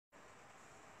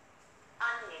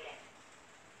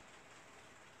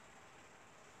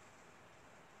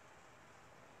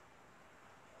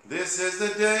This is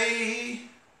the day,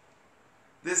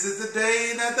 this is the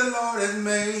day that the Lord has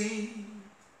made,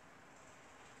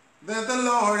 that the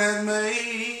Lord has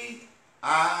made.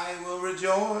 I will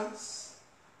rejoice,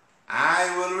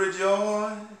 I will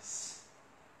rejoice,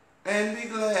 and be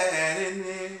glad in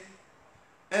it,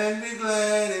 and be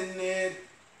glad in it.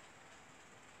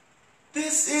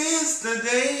 This is the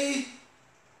day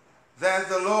that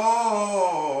the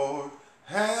Lord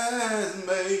has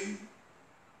made.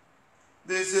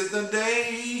 This is the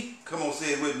day, come on,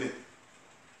 say it with me.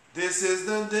 This is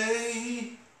the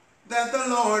day that the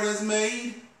Lord has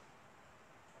made,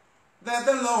 that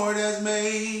the Lord has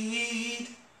made.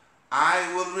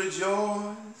 I will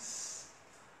rejoice,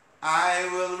 I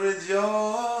will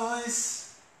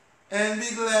rejoice, and be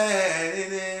glad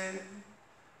in it,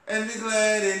 and be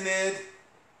glad in it.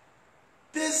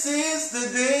 This is the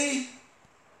day,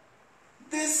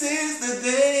 this is the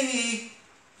day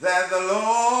that the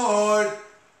Lord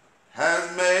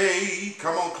has made.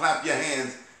 Come on, clap your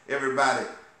hands, everybody,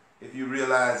 if you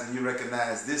realize and you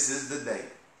recognize this is the day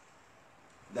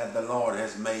that the Lord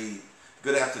has made.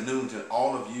 Good afternoon to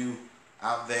all of you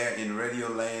out there in radio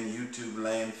land, YouTube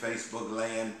land, Facebook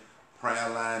land, prayer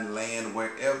line land,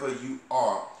 wherever you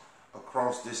are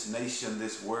across this nation,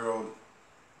 this world,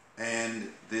 and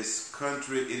this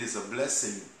country. It is a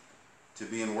blessing to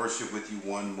be in worship with you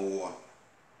one more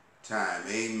time.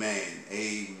 Amen.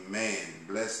 Amen.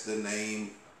 Bless the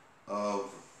name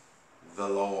of the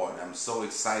Lord. I'm so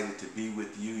excited to be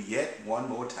with you yet one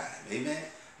more time. Amen.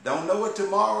 Don't know what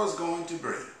tomorrow is going to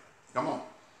bring. Come on.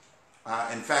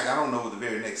 In fact, I don't know what the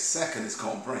very next second is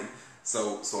going to bring.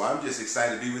 So I'm just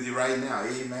excited to be with you right now.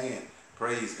 Amen.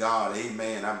 Praise God.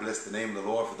 Amen. I bless the name of the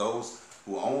Lord for those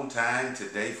who are on time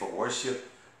today for worship.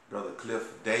 Brother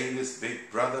Cliff Davis, big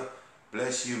brother,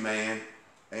 bless you, man.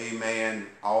 Amen.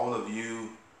 All of you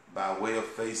by way of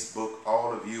Facebook,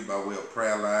 all of you by way of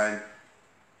prayer line.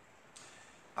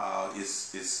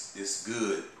 It's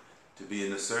good to be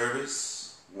in the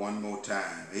service one more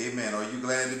time. Amen. Are you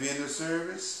glad to be in the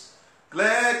service?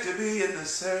 Glad to be in the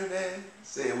service.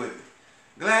 Say it with me.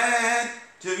 Glad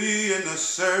to be in the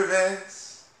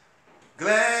service.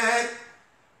 Glad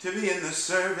to be in the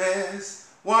service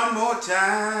one more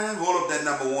time. Hold up that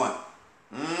number one.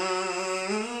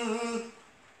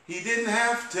 He didn't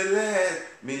have to let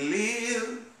me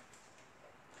live.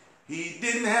 He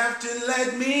didn't have to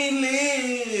let me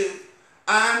live.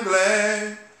 I'm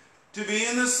glad to be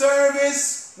in the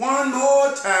service one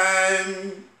more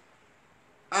time.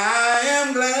 I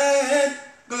am glad,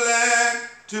 glad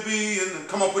to be in the,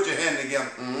 come on, put your hand together.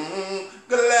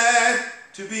 Glad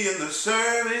to be in the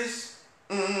service.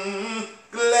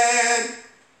 Glad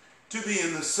to be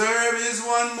in the service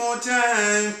one more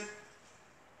time.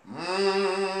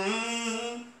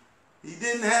 He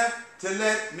didn't have to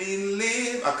let me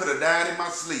live. I could have died in my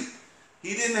sleep.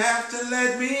 He didn't have to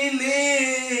let me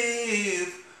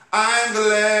live. I'm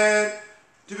glad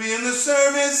to be in the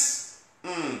service.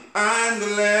 I'm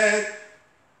glad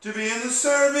to be in the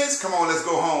service. Come on, let's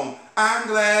go home. I'm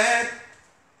glad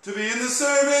to be in the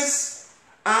service.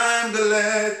 I'm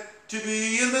glad to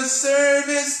be in the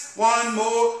service one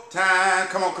more time.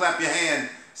 Come on, clap your hand.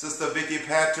 Sister Vicky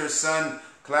Patterson,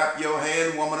 clap your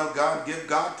hand, woman of God. Give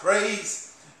God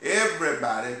praise.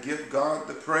 Everybody, give God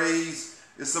the praise.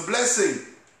 It's a blessing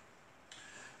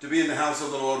to be in the house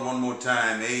of the Lord one more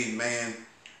time. Amen.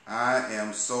 I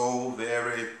am so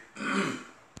very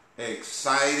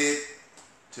excited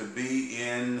to be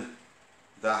in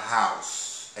the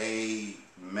house.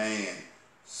 Amen.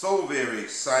 So very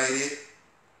excited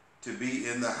to be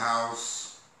in the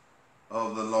house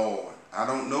of the Lord. I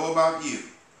don't know about you,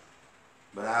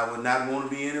 but I would not want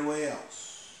to be anywhere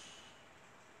else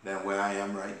than where I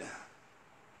am right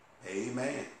now.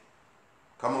 Amen.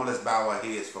 Come on, let's bow our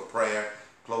heads for prayer,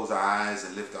 close our eyes,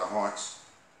 and lift our hearts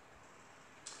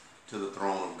to the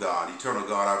throne of God. Eternal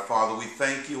God, our Father, we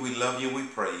thank you, we love you, we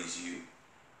praise you.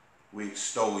 We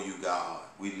extol you, God.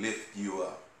 We lift you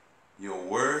up. You're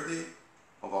worthy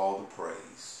of all the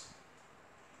praise.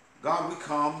 God, we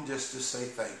come just to say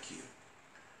thank you.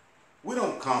 We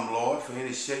don't come, Lord, for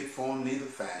any shape, form, neither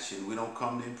fashion. We don't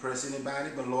come to impress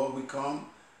anybody, but Lord, we come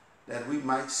that we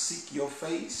might seek your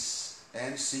face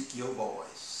and seek your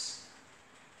voice.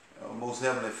 Most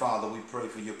Heavenly Father, we pray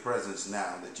for your presence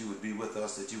now, that you would be with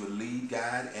us, that you would lead,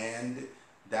 guide, and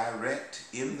direct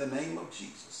in the name of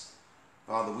Jesus.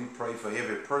 Father, we pray for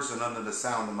every person under the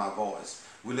sound of my voice.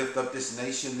 We lift up this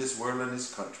nation, this world, and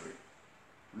this country.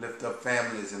 We lift up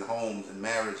families and homes and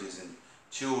marriages and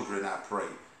children, I pray.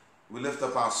 We lift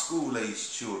up our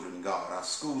school-aged children, God, our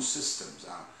school systems,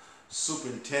 our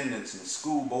superintendents and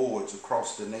school boards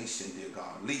across the nation, dear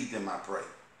God. Lead them, I pray.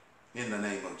 in the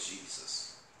name of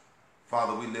Jesus.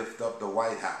 Father, we lift up the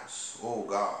White House. Oh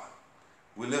God,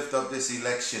 we lift up this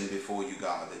election before you,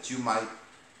 God, that you might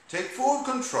take full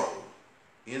control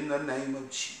in the name of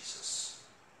Jesus.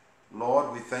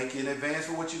 Lord, we thank you in advance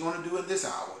for what you're going to do in this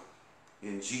hour.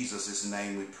 In Jesus'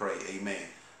 name we pray. Amen.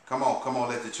 Come on,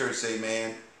 let the church say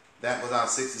amen. That was our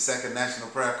 60-second national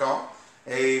prayer call.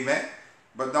 Amen.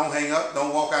 But don't hang up.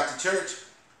 Don't walk out to church.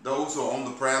 Those who are on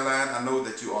the prayer line, I know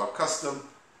that you are accustomed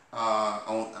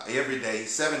on every day,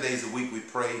 7 days a week, we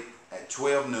pray at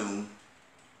 12 noon.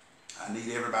 I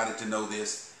need everybody to know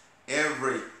this.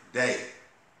 Every day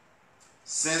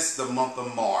since the month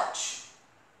of March,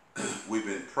 we've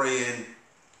been praying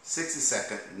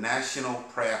 60-second national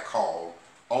prayer call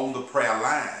on the prayer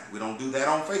line. We don't do that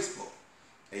on Facebook.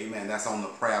 Amen. That's on the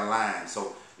prayer line.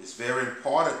 So it's very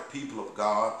important, people of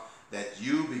God, that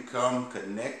you become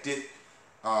connected,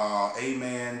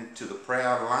 amen, to the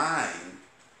prayer line.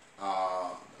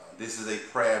 This is a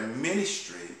prayer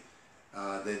ministry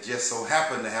that just so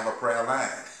happened to have a prayer line.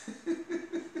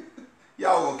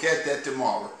 Y'all gonna catch that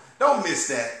tomorrow. Don't miss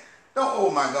that. Don't,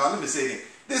 oh my God, let me say it again.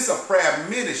 This is a prayer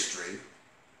ministry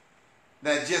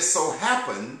that just so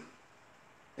happened,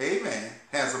 amen,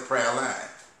 has a prayer line.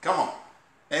 Come on.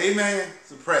 Amen.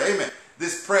 It's a prayer. Amen.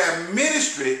 This prayer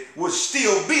ministry would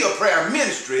still be a prayer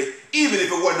ministry even if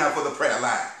it wasn't not for the prayer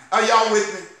line. Are y'all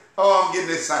with me? Oh, I'm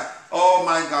getting excited. Oh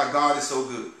my God, God is so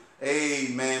good.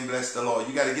 Amen. Bless the Lord.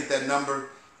 You got to get that number,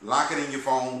 lock it in your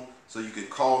phone so you can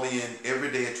call in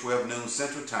every day at 12 noon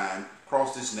Central Time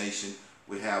across this nation.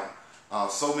 We have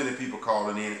so many people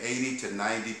calling in, 80 to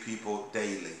 90 people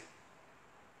daily.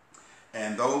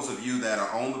 And those of you that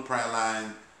are on the prayer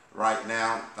line right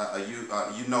now,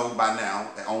 you know by now,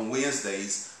 on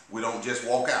Wednesdays, we don't just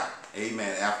walk out.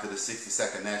 Amen. After the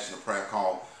 60-second national prayer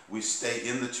call, we stay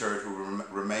in the church. We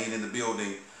remain in the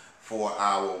building for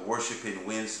our worshiping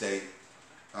Wednesday,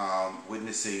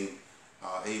 witnessing,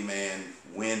 amen,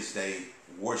 Wednesday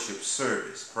worship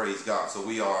service. Praise God. So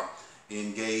we are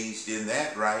engaged in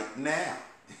that right now.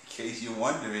 In case you're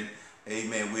wondering,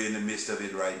 amen, we're in the midst of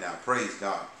it right now. Praise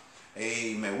God.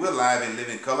 Amen. We're live in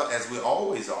living color as we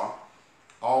always are.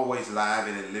 Always live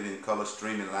and in living color,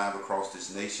 streaming live across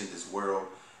this nation, this world,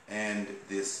 and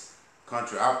this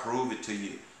country. I'll prove it to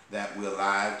you that we're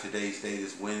live. Today's date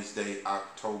is Wednesday,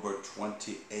 October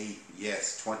 28th.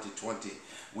 Yes, 2020.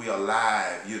 We are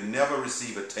live. You'll never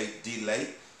receive a tape delay,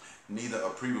 neither a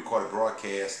pre-recorded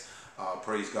broadcast.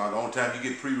 Praise God. The only time you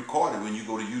get pre-recorded when you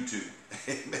go to YouTube.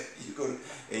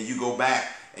 you go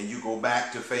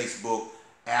back to Facebook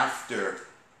after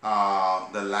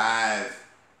the live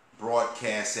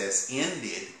broadcast has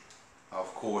ended,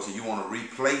 of course, and you want to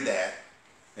replay that,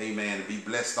 amen, and be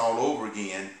blessed all over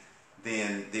again,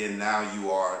 then now you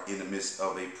are in the midst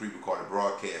of a pre-recorded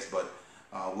broadcast. But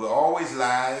we're always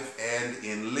live and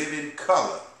in living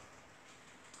color.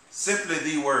 Simply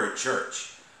the word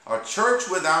church. A church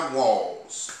without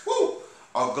walls. Woo!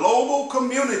 A global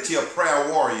community of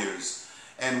prayer warriors.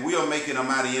 And we are making a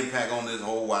mighty impact on this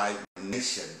whole wide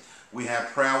nation. We have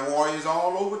prayer warriors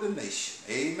all over the nation.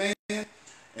 Amen.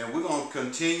 And we're going to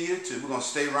continue we're going to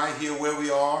stay right here where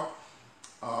we are.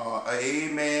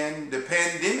 Amen. The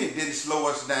pandemic didn't slow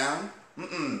us down.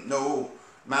 No.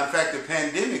 Matter of fact, the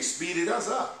pandemic speeded us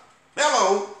up.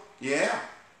 Hello. Yeah.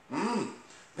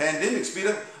 Pandemic speed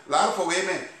up. A lot of folks,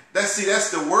 amen.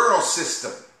 That's the world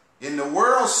system. In the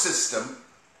world system,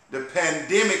 the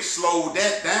pandemic slowed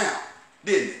that down,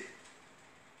 didn't it?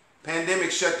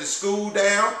 Pandemic shut the school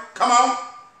down. Come on.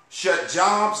 Shut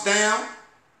jobs down.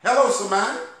 Hello,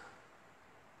 somebody.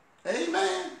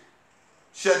 Amen.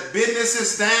 Shut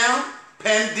businesses down.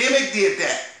 Pandemic did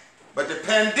that. But the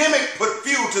pandemic put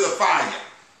fuel to the fire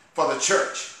for the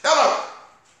church. Hello.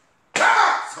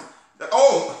 Come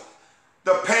on.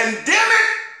 The pandemic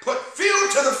put fuel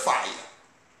to the fire.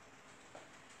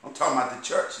 I'm talking about the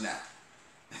church now.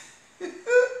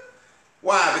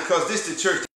 Why? Because this is the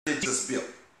church that Jesus built.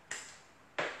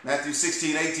 Matthew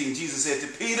 16:18, Jesus said to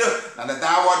Peter, now that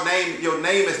thou art named, your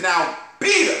name is now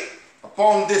Peter,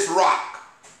 upon this rock.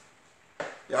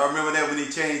 Y'all remember that when he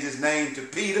changed his name to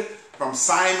Peter, from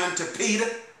Simon to Peter?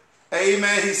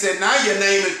 Amen. He said, now your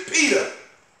name is Peter.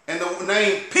 And the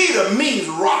name Peter means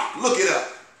rock. Look it up.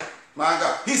 My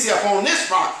God. He said, upon this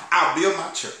rock, I'll build my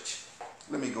church.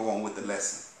 Let me go on with the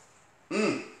lesson.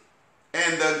 And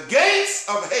the gates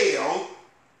of hell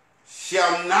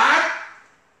shall not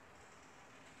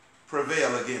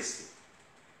prevail against it.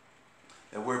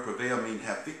 That word prevail means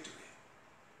have victory.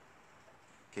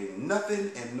 Okay,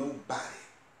 nothing and nobody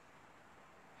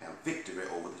have victory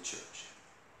over the church.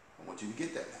 I want you to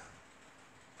get that now.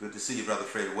 Good to see you, Brother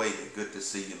Fred Wade. Good to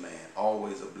see you, man.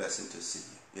 Always a blessing to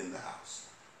see you in the house.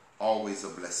 Always a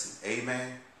blessing.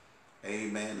 Amen.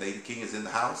 Amen. Lady King is in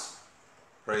the house.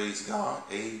 Praise God.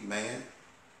 Amen.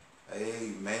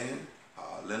 Amen.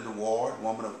 Linda Ward,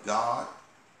 woman of God.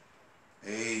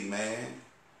 Amen.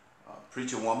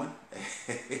 Preacher woman.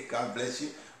 God bless you.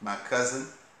 My cousin.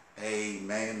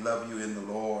 Amen. Love you in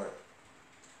the Lord.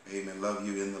 Amen. Love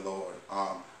you in the Lord.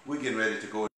 We're getting ready to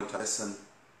go into lesson.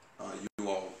 You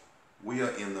all, we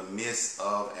are in the midst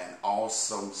of an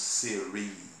awesome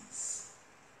series.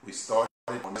 We started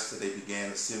on yesterday,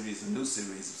 began a series, a new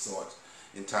series of sorts,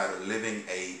 entitled Living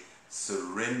a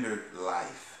Surrendered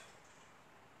Life.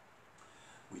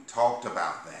 We talked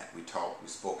about that. We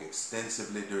spoke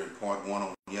extensively during part one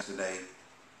on yesterday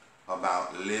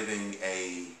about living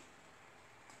a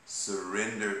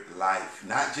surrendered life.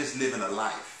 Not just living a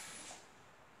life,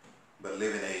 but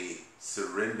living a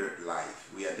surrendered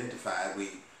life. We identified,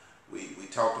 we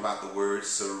talked about the word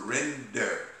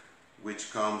surrender,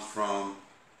 which comes from,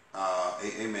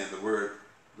 amen, the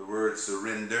word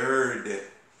surrendered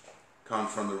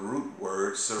comes from the root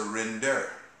word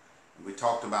surrender. We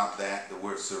talked about that, the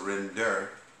word surrender.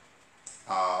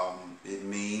 It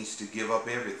means to give up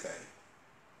everything.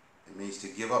 It means to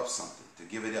give up something, to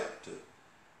give it up,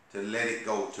 to let it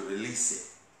go, to release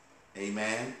it.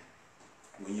 Amen.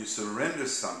 When you surrender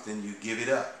something, you give it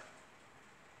up.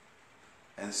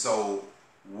 And so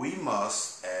we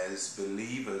must, as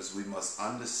believers, we must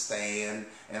understand,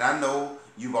 and I know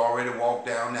you've already walked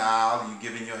down the aisle,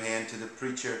 you're giving your hand to the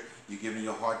preacher, you're giving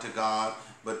your heart to God,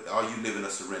 but are you living a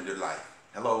surrendered life?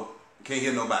 Hello? You can't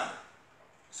hear nobody.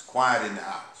 It's quiet in the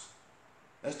house.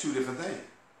 That's two different things.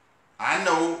 I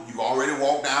know you've already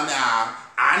walked down the aisle.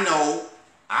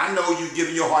 I know you're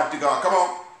giving your heart to God. Come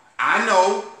on.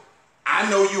 I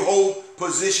know you hold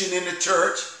position in the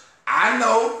church. I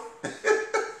know.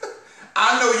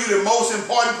 I know you're the most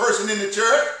important person in the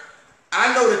church.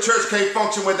 I know the church can't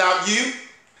function without you.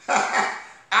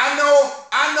 I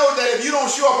know that if you don't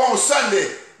show up on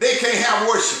Sunday, they can't have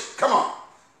worship. Come on.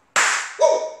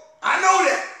 Woo! I know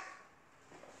that.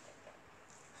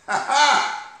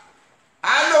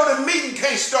 I know the meeting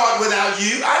can't start without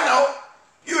you. I know.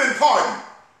 You're important.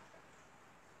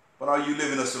 But are you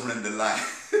living a surrendered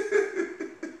life?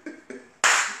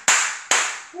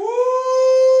 Woo!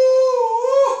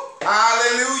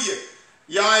 Hallelujah.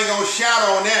 Y'all ain't gonna shout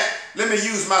on that. Let me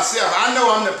use myself. I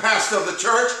know I'm the pastor of the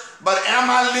church, but am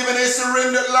I living a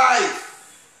surrendered life?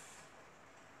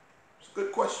 It's a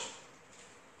good question.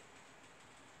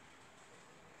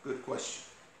 Good question.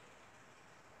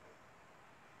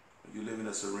 Are you living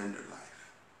a surrendered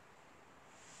life?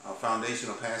 Our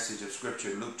foundational passage of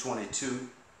scripture, Luke 22.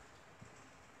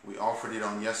 We offered it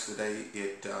on yesterday.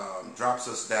 It drops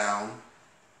us down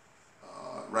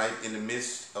right in the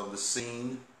midst of the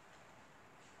scene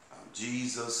of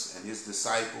Jesus and his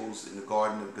disciples in the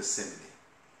Garden of Gethsemane.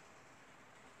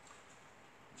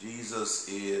 Jesus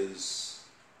is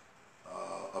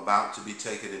about to be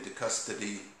taken into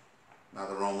custody by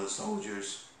the Roman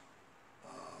soldiers.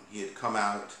 He had come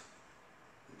out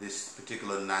this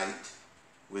particular night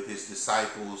with his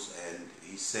disciples, and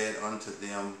he said unto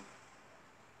them,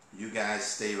 you guys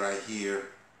stay right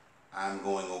here. I'm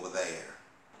going over there.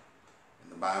 And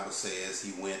the Bible says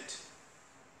he went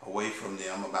away from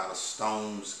them about a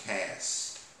stone's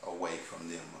cast away from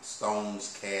them, a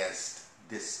stone's cast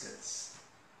distance.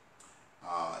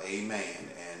 Amen.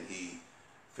 And he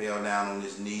fell down on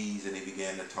his knees and he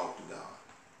began to talk to God.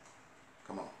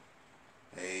 Come on.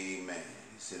 Amen.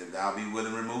 He said, if thou be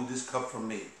willing, remove this cup from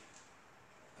me.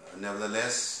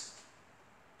 Nevertheless,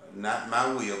 not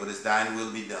my will, but as thine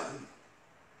will be done.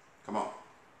 Come on.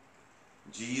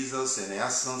 Jesus, in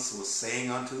essence, was saying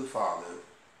unto the Father,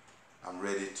 I'm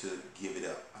ready to give it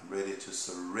up. I'm ready to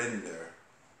surrender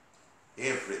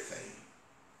everything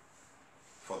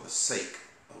for the sake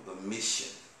of the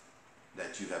mission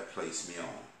that you have placed me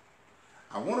on.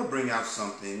 I want to bring out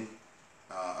something.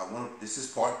 This is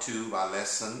part 2 of our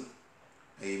lesson.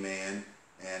 Amen.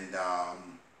 And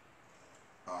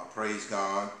praise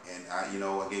God. And I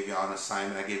gave y'all an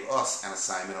assignment. I gave us an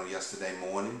assignment on yesterday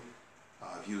morning.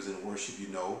 If you was in worship, you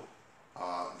know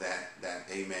that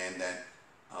amen, that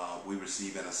we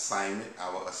received an assignment.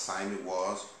 Our assignment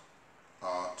was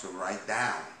to write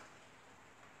down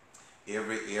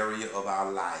every area of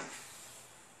our life.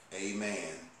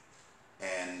 Amen.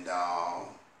 And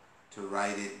to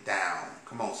write it down.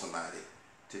 Come on, somebody.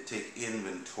 To take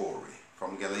inventory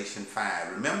from Galatians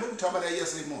 5. Remember, we talked about that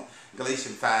yesterday morning.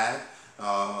 Galatians 5.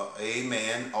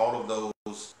 Amen. All of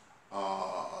those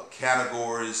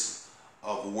categories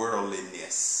of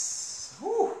worldliness.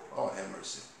 Whew, Lord have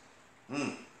mercy.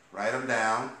 Write them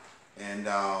down, and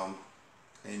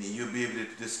you'll be able to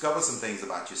discover some things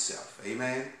about yourself.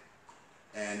 Amen.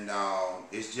 And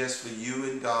it's just for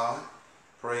you and God.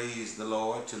 Praise the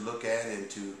Lord, to look at and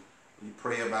to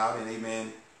pray about it.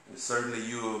 Amen. And certainly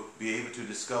you will be able to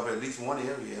discover at least one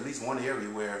area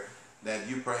where that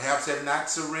you perhaps have not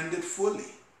surrendered fully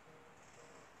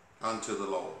unto the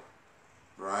Lord.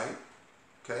 Right?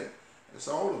 Okay? It's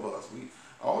all of us.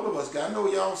 All of us. God, I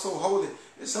know y'all so holy.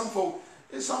 There's some folk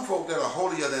that are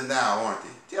holier than thou, aren't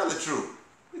they? Tell the truth.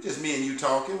 It's just me and you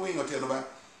talking. We ain't gonna tell nobody.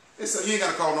 You ain't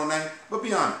gotta call no name. But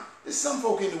be honest. There's some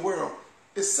folk in the world.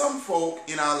 There's some folk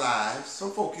in our lives.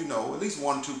 Some folk you know, at least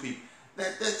 1 or 2 people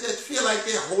that feel like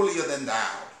they're holier than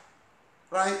thou.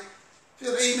 Right?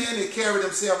 Feel, amen. They carry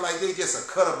themselves like they just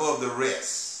a cut above the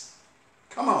rest.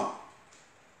 Come on.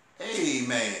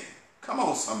 Amen. Come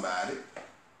on, somebody.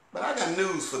 But I got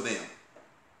news for them.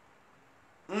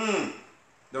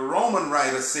 The Roman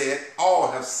writer said,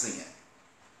 all have sinned.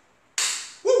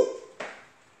 Woo!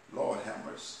 Lord have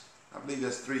mercy. I believe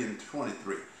that's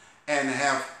 3:23. And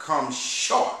have come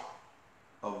short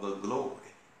of the glory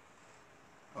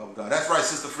of God. That's right,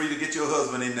 Sister Frida. Get your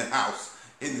husband in the house,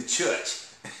 in the church.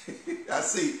 I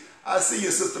see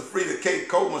you, Sister Frida, Kate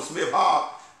Coleman Smith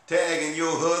Hart, tagging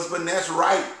your husband. That's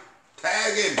right.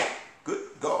 Tag him. Good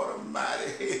God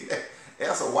Almighty.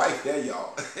 That's a wife there,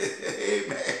 y'all.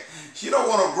 Amen. She don't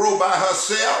want to grow by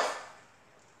herself.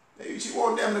 Maybe she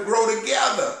want them to grow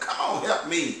together. Come on, help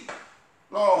me.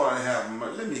 Lord have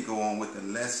mercy. Let me go on with the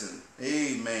lesson.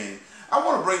 Amen. I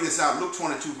want to bring this out. Luke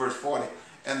 22, verse 40.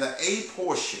 And the A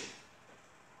portion.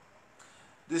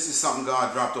 This is something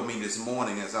God dropped on me this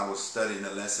morning as I was studying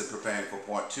the lesson, preparing for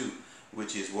part 2,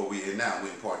 which is what we're in now.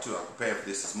 We're in part 2. I prepared for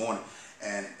this morning.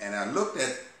 And I looked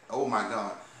at, oh my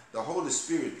God, the Holy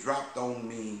Spirit dropped on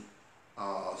me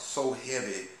so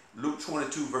heavy. Luke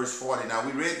 22, verse 40. Now,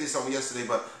 we read this on yesterday,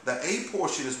 but the A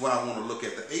portion is what I want to look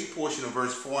at. The A portion of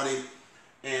verse 40.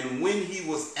 And when he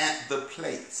was at the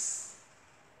place.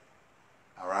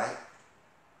 All right?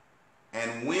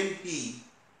 And when he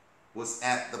was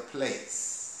at the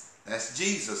place. That's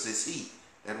Jesus, it's he.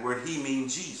 That word he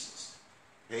means Jesus.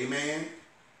 Amen?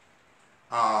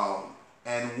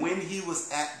 And when he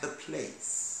was at the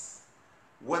place.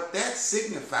 What that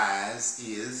signifies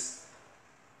is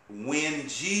when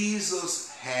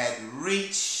Jesus had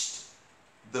reached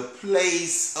the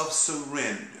place of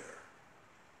surrender.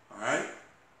 All right?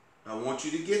 I want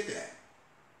you to get that.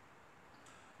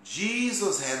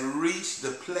 Jesus had reached the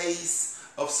place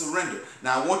of surrender.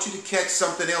 Now I want you to catch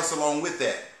something else along with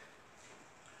that.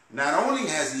 Not only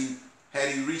had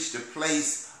he reached a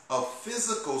place of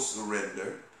physical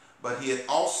surrender, but he had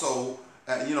also,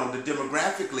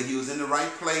 demographically he was in the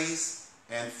right place,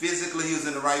 and physically he was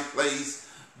in the right place,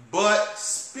 but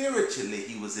spiritually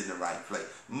he was in the right place.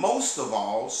 Most of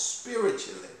all,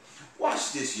 spiritually.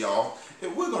 Watch this, y'all.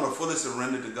 If we're going to fully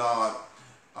surrender to God,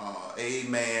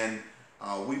 amen,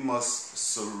 we must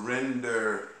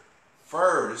surrender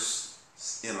first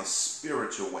in a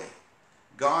spiritual way.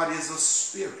 God is a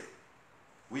spirit.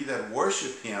 We that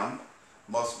worship him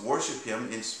must worship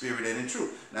him in spirit and in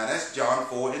truth. Now that's John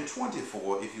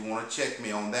 4:24 if you want to check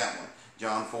me on that one.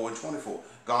 John 4:24.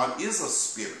 God is a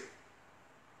spirit.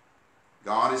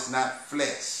 God is not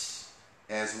flesh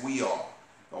as we are.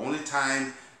 The only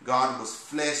time God was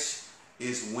flesh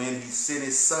is when he sent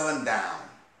his son down.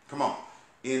 Come on.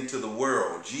 Into the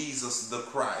world. Jesus the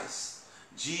Christ.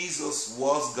 Jesus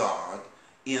was God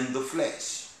in the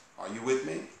flesh. Are you with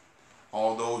me?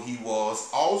 Although he was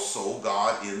also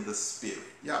God in the spirit.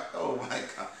 Yeah. Oh my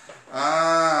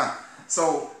God.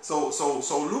 So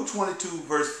Luke 22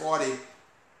 verse 40,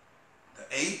 the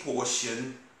A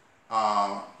portion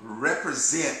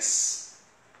represents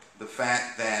the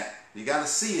fact that you got to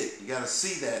see it. You got to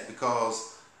see that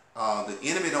because the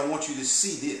enemy don't want you to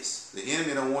see this. The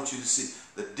enemy don't want you to see.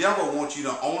 The devil wants you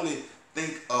to only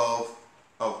think of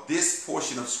this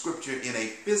portion of scripture in a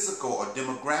physical or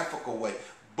demographical way.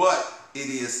 But it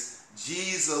is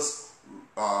Jesus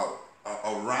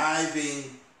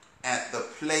arriving at the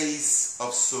place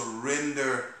of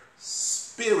surrender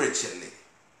spiritually.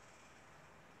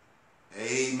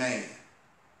 Amen.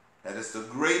 That is the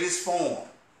greatest form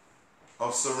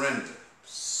of surrender.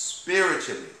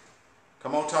 Spiritually.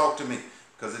 Come on, talk to me.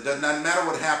 Because it does not matter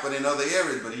what happened in other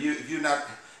areas, but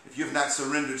if you've not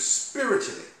surrendered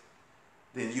spiritually,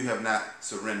 then you have not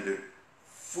surrendered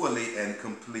fully and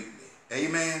completely.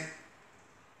 Amen.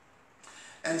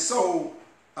 And so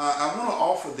I want to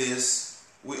offer this.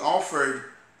 We offered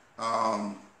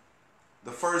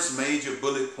the first major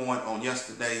bullet point on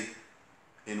yesterday,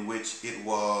 in which it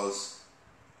was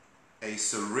a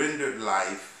surrendered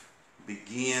life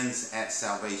begins at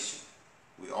salvation.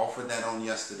 We offered that on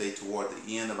yesterday toward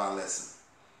the end of our lesson.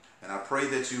 And I pray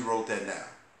that you wrote that down.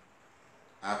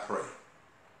 I pray.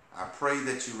 I pray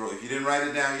that you wrote. If you didn't write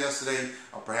it down yesterday,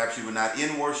 or perhaps you were not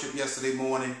in worship yesterday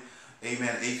morning,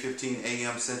 amen, 8:15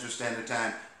 a.m. Central Standard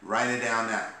Time, write it down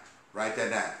now. Write that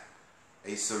down.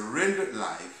 A surrendered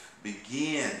life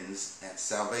begins at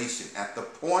salvation, at the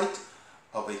point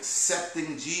of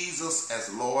accepting Jesus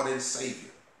as Lord and Savior.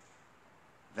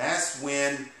 That's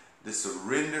when the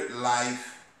surrendered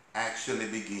life actually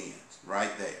begins,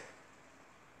 right there.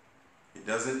 It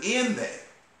doesn't end there.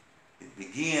 It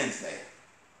begins there.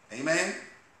 Amen?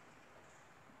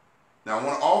 Now I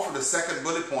want to offer the second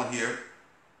bullet point here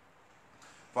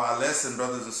for our lesson,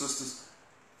 brothers and sisters.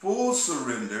 Full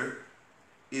surrender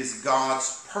is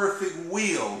God's perfect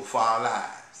will for our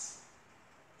lives.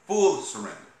 Full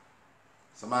surrender.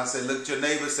 Somebody say, look at your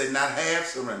neighbor, say, not half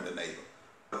surrender, neighbor.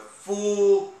 The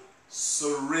full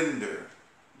surrender.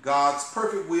 God's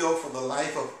perfect will for the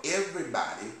life of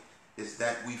everybody is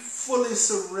that we fully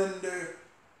surrender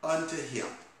unto Him.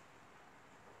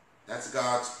 That's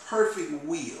God's perfect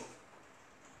will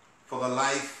for the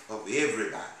life of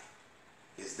everybody,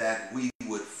 is that we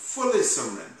would fully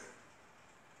surrender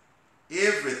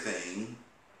everything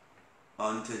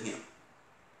unto Him.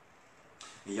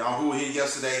 And y'all who were here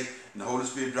yesterday, and the Holy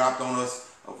Spirit dropped on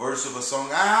us a verse of a song,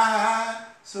 I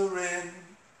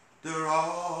surrender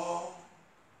all.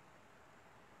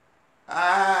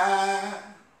 I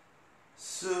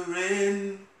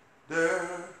surrender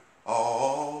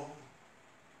all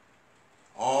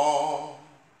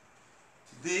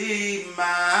to Thee,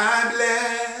 my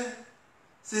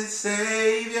blessed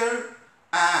Savior.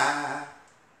 Now,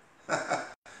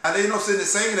 there's no sin in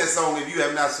singing that song if you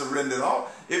have not surrendered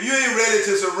all. If you ain't ready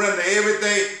to surrender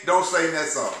everything, don't sing that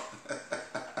song.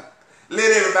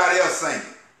 Let everybody else sing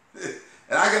it.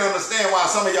 And I can understand why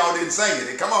some of y'all didn't sing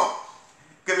it. Come on.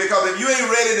 Because if you ain't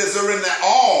ready to surrender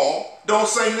all, don't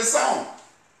sing the song.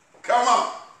 Come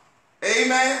on.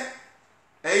 Amen.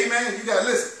 Amen. You got to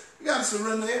listen. You got to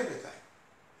surrender everything.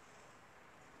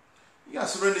 You got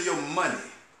to surrender your money.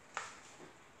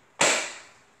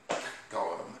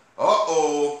 God.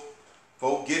 Uh-oh.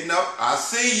 Folk getting up. I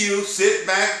see you. Sit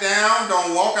back down.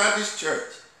 Don't walk out this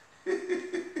church.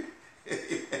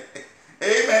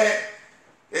 Amen.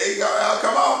 There you go.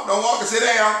 Come on. Don't walk and sit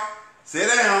down. Sit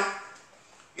down.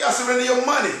 You got to surrender your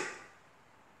money.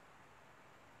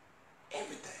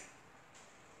 Everything.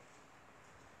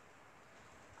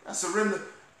 You got to surrender.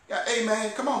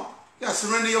 Amen. Come on. You got to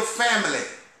surrender your family.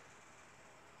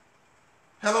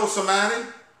 Hello, somebody.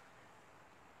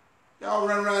 Y'all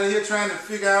run around here trying to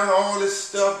figure out all this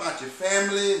stuff about your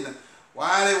family and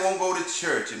why they won't go to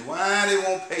church and why they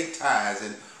won't pay tithes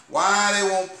and why they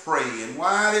won't pray and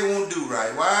why they won't do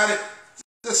right. Why they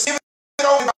just give it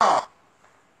over to God.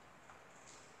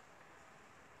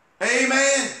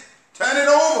 Amen. Turn it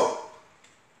over.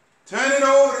 Turn it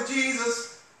over to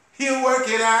Jesus. He'll work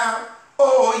it out.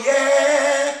 Oh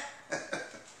yeah.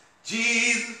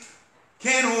 Jesus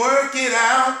can work it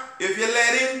out if you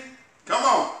let Him. Come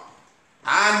on.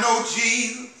 I know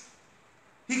Jesus.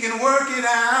 He can work it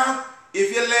out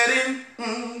if you let Him.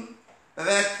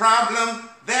 That problem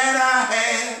that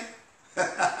I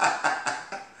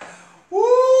had.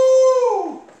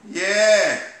 Woo!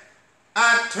 Yeah.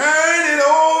 I turned it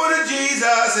over to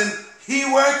Jesus and He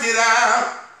worked it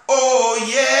out. Oh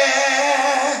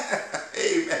yeah.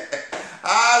 Amen.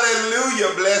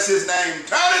 Hallelujah. Bless His name.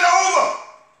 Turn it over.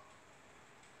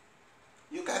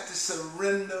 You got to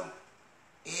surrender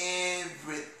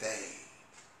everything.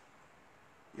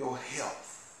 Your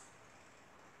health.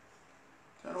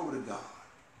 Turn over to God.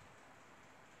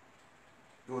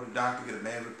 Go to the doctor, get a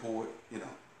bad report,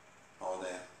 all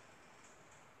that.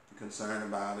 You're concerned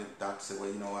about it. The doctor said,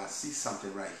 well, I see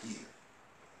something right here.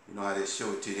 You know how they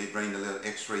show it to you. They bring the little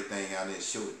x-ray thing out and they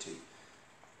show it to you.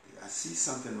 I see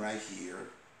something right here.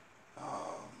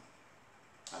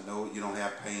 I know you don't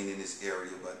have pain in this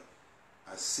area, but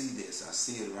I see this. I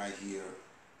see it right here.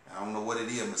 I don't know what it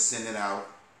is. I'm going to send it out.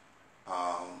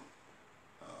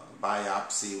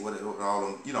 Biopsy, what all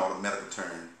them, the medical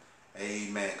term.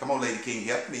 Amen. Come on, Lady King,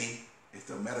 help me. It's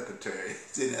the medical term.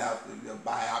 Send it out, a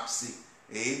biopsy.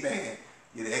 Amen.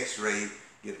 Get an x-ray,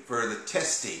 get further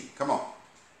testing. Come on.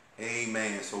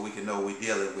 Amen. So we can know what we're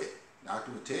dealing with.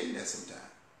 Doctor will tell you that sometime.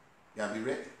 You got to be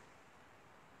ready.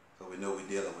 So we know what we're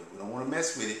dealing with. We don't want to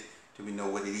mess with it till we know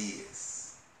what it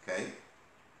is. Okay?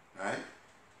 All right?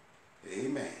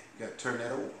 Amen. You got to turn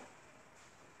that over.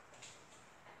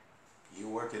 You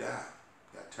work it out.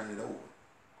 You got to turn it over.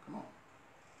 Come on.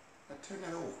 You got to turn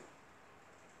that over.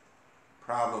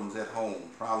 problems at home,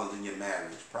 problems in your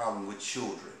marriage, problems with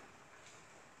children.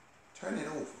 Turn it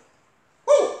over.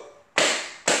 Woo!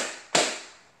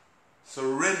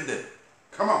 Surrender.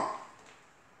 Come on.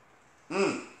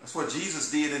 That's what Jesus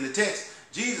did in the text.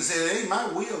 Jesus said, "Hey, my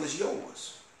will is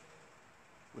yours.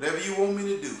 Whatever you want me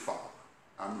to do, Father,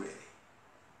 I'm ready."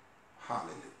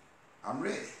 Hallelujah. I'm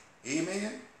ready.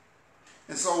 Amen.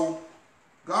 And so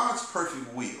God's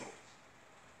perfect will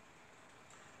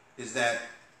is that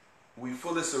we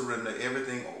fully surrender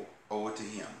everything over to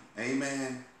him.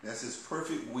 Amen. That's his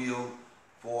perfect will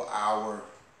for our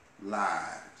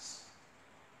lives.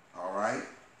 All right.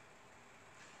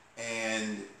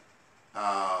 And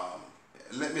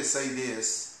let me say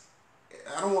this.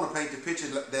 I don't want to paint the picture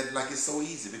that like it's so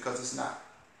easy, because it's not.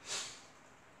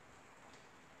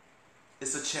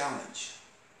 It's a challenge.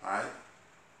 All right.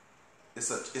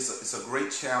 It's a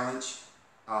great challenge.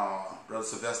 Brother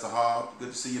Sylvester Hall,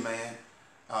 good to see you, man.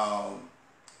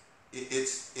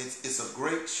 It's a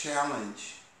great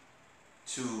challenge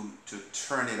to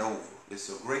turn it over. It's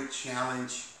a great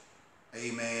challenge,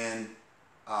 amen,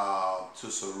 to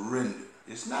surrender.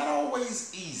 It's not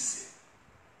always easy.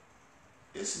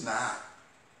 It's not.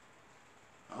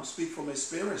 I'll speak from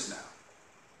experience now.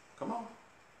 Come on.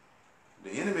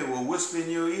 The enemy will whisper in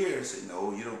your ear and say,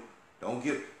 "No, you don't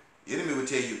give." The enemy will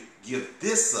tell you, "Give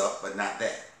this up, but not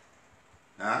that."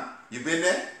 Huh? You been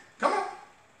there? Come on.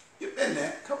 You've been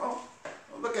there. Come on.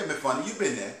 Don't look at me funny. You've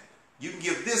been there. You can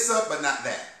give this up, but not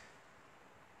that.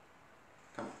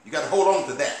 Come on. You got to hold on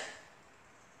to that.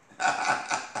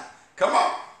 Come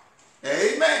on.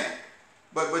 Amen.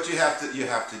 But you have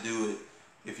to do it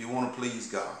if you want to please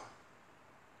God.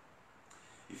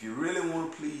 If you really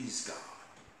want to please God.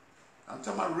 I'm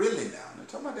talking about really now. I'm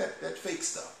talking about that fake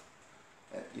stuff.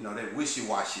 That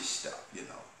wishy-washy stuff,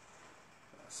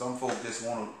 Some folk just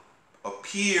want to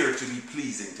appear to be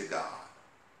pleasing to God.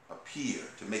 Appear,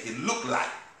 to make it look like,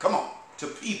 come on, to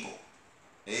people.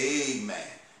 Amen.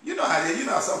 You know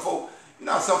how some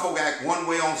folk act one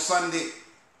way on Sunday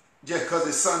just because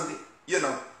it's Sunday,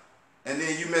 and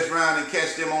then you mess around and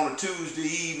catch them on a Tuesday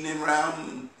evening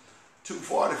around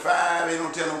 2:45. They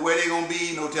don't tell them where they're going to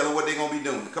be, don't tell them what they're going to be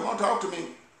doing. Come on, talk to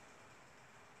me.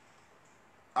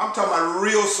 I'm talking about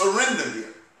real surrender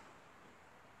here.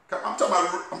 I'm talking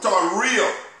about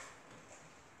real.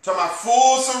 I'm talking about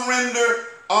full surrender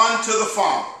unto the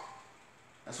Father.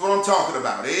 That's what I'm talking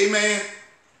about. Amen.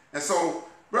 And so,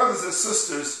 brothers and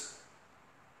sisters,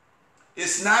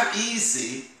 it's not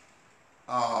easy,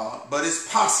 but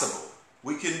it's possible.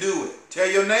 We can do it. Tell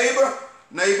your neighbor,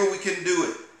 we can do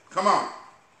it. Come on.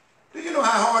 Do you know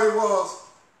how hard it was?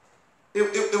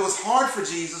 It was hard for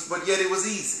Jesus, but yet it was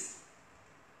easy.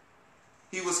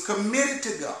 He was committed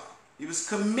to God. He was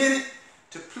committed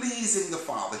to pleasing the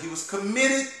Father. He was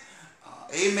committed,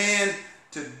 amen,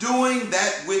 to doing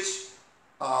that which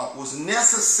was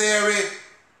necessary,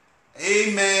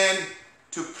 amen,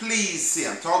 to please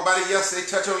him. Talk about it yesterday,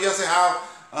 touch on yesterday how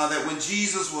that when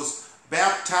Jesus was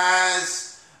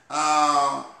baptized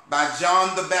by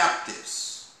John the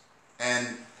Baptist,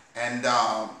 and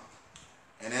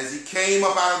as he came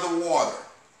up out of the water,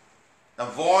 a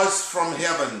voice from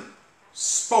heaven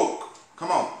spoke.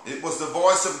 Come on. It was the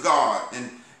voice of God.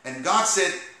 And God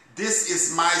said, "This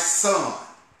is my son,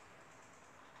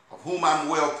 of whom I'm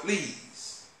well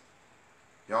pleased."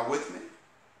 Y'all with me?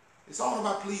 It's all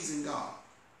about pleasing God.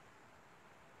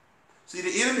 See,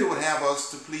 the enemy would have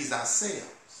us to please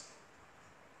ourselves.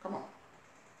 Come on.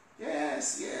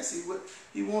 Yes, he would.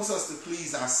 He wants us to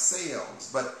please ourselves.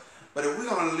 But if we're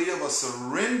going to live a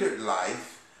surrendered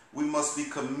life, we must be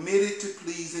committed to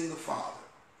pleasing the Father.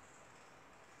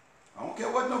 I don't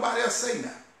care what nobody else say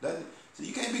now. So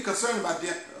you can't be concerned about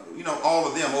them, all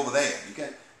of them over there.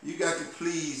 You got to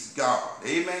please God.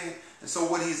 Amen. And so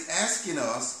what he's asking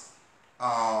us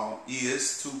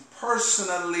is to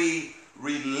personally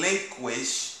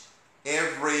relinquish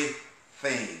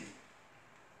everything.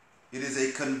 It is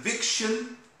a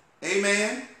conviction,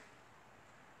 amen,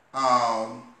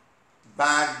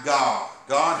 by God.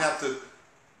 God has to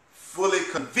fully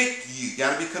convict you. You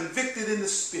got to be convicted in the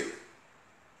spirit.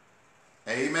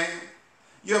 Amen.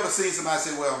 You ever seen somebody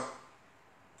say,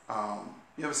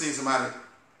 you ever seen somebody,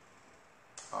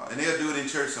 and they'll do it in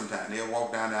church sometimes. They'll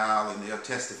walk down the aisle and they'll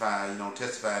testify, and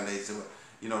they say, well,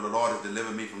 the Lord has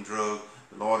delivered me from drugs.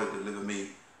 The Lord has delivered me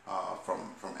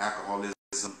from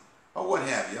alcoholism, or what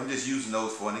have you. I'm just using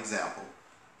those for an example.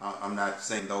 I'm not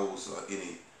saying those are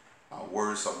any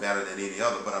worse or better than any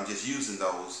other, but I'm just using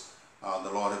those.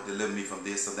 The Lord has delivered me from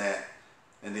this or that.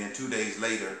 And then 2 days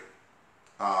later,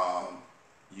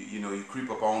 you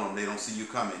creep up on them. They don't see you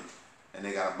coming, and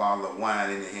they got a bottle of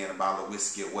wine in their hand, a bottle of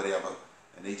whiskey or whatever,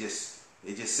 And they just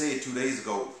said 2 days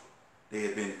ago they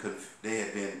had been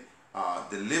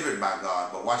delivered by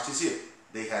God. But watch this here.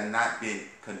 They had not been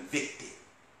convicted.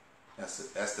 That's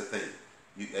the thing.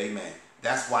 Amen.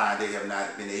 That's why they have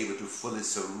not been able to fully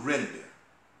surrender,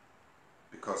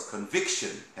 because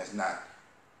conviction has not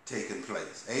taken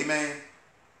place. Amen.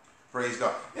 Praise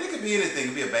God. And it could be anything. It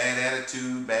could be a bad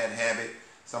attitude, bad habit,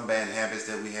 some bad habits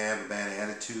that we have, a bad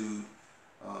attitude.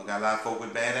 Got a lot of folk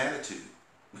with bad attitude.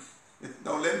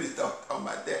 Don't let me start talking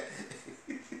about that.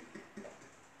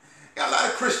 Got a lot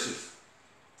of Christians.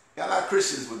 Got a lot of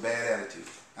Christians with bad attitude.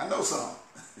 I know some.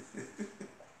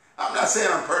 I'm not saying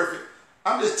I'm perfect.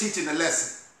 I'm just teaching the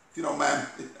lesson. If you don't mind,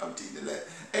 I'm teaching the lesson.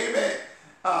 Amen.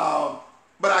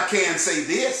 But I can say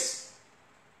this.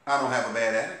 I don't have a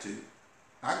bad attitude.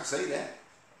 I can say that.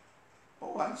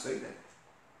 Oh, I can say that.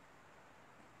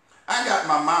 I got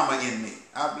my mama in me.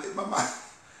 I believe my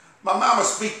mama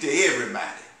speak to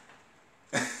everybody.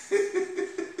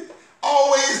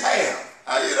 Always have.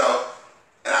 You know,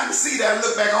 and I can see that. I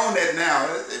look back on that now.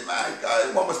 I say, my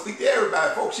God, mama speak to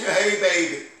everybody. Folks, you hey,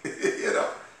 baby. You know.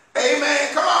 Hey,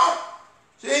 man, come on.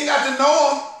 She ain't got to know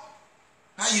him.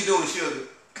 How you doing, sugar?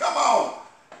 Come on.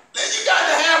 You got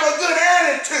to have a good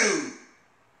attitude.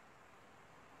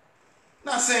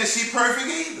 Not saying she perfect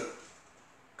either.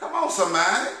 Come on,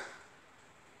 somebody.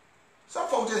 Some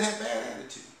folks just have bad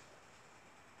attitude.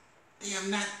 They have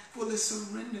not fully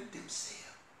surrendered themselves.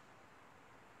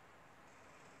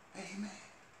 Amen.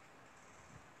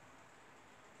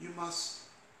 You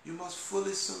must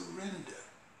fully surrender.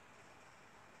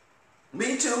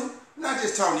 Me too. I'm not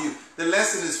just talking to you. The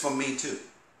lesson is for me too.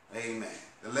 Amen.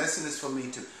 The lesson is for me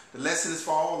too. The lesson is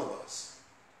for all of us.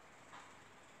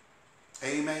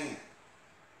 Amen.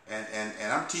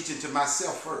 And I'm teaching to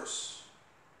myself first.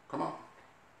 Come on.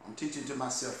 I'm teaching to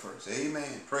myself first.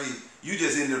 Amen. Praise. You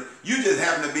just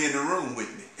happen to be in the room with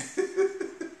me.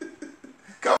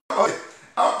 Come on.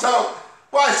 I'm talking.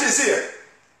 Watch this here.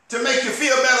 To make you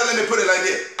feel better, let me put it like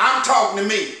this. I'm talking to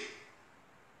me.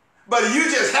 But you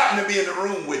just happen to be in the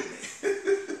room with me.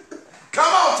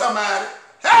 Come on, somebody.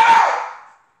 Help!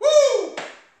 Woo!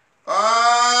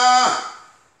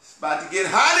 It's about to get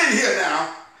hot in here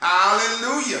now.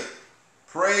 Hallelujah.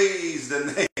 Praise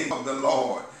the name of the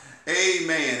Lord.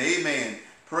 Amen. Amen.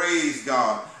 Praise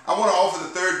God. I want to offer the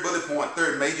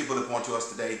third major bullet point to us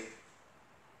today.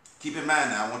 Keep in mind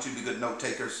now, I want you to be good note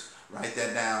takers. Write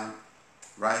that down.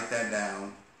 Write that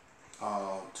down.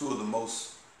 Two of the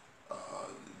most,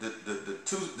 the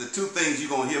two things you're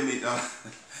going to hear me,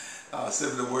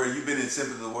 Simply the Word. You've been in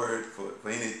Simply the Word for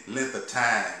any length of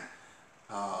time,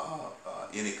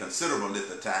 any considerable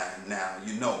length of time now.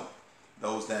 You know,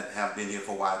 those that have been here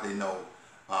for a while, they know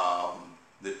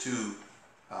the two,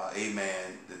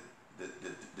 amen,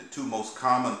 the two most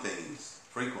common things,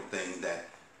 frequent things that,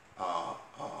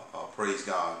 praise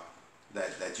God,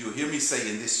 that you'll hear me say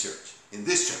in this church. In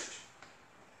this church.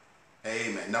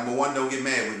 Amen. Number one, don't get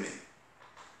mad with me.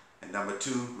 And number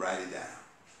two, write it down.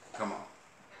 Come on.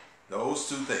 Those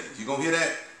two things. You're going to hear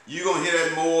that? You're going to hear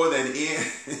that more than in.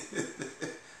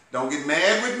 Don't get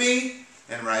mad with me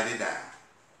and write it down.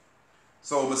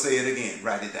 So I'm going to say it again.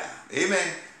 Write it down.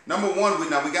 Amen. Number one, we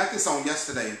got this on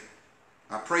yesterday.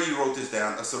 I pray you wrote this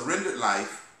down. A surrendered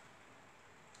life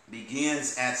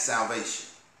begins at salvation.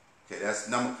 Okay, that's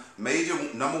number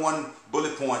one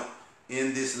bullet point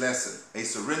in this lesson. A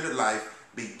surrendered life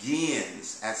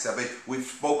begins at salvation. We've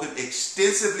spoken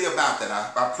extensively about that.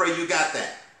 I pray you got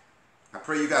that. I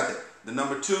pray you got that. The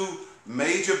number two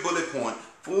major bullet point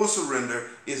for surrender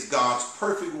is God's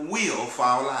perfect will for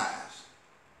our lives.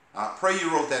 I pray you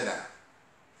wrote that down.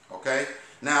 Okay?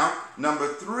 Now, number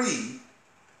three,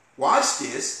 watch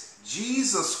this.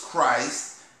 Jesus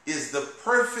Christ is the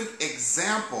perfect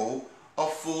example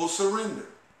of full surrender.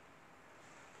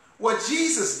 What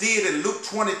Jesus did in Luke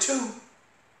 22,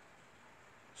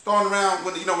 starting around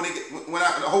when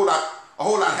a whole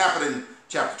lot happened in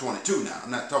chapter 22. Now I'm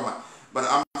not talking about, but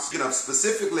I'm speaking of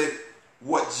specifically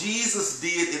what Jesus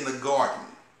did in the Garden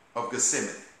of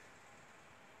Gethsemane.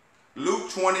 Luke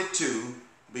 22,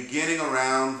 beginning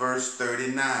around verse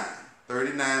 39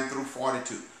 through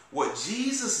 42. What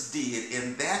Jesus did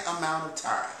in that amount of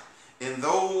time, in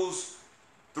those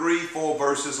 3-4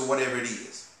 verses or whatever it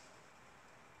is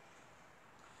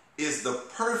the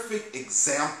perfect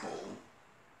example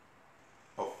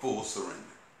of full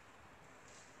surrender.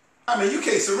 I mean, you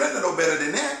can't surrender no better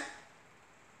than that.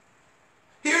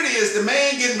 Here it is, the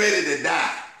man getting ready to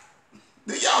die.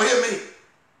 Do y'all hear me?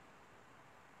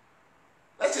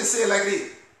 Let's just say it like it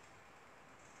is.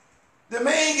 The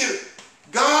man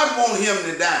God wants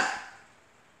him to die.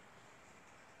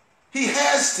 He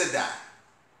has to die.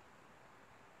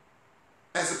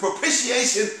 as a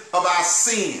propitiation of our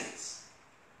sins.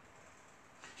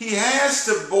 He has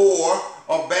to bore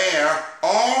or bear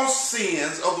all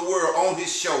sins of the world on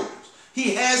his shoulders.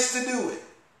 He has to do it.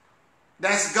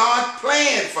 That's God's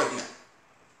plan for him.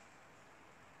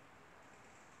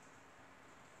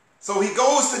 So he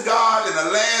goes to God in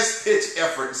a last pitch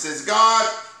effort and says, God,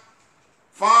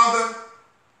 Father,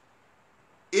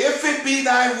 if it be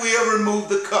thy will, remove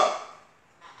the cup.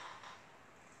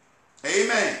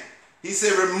 Amen. He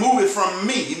said, remove it from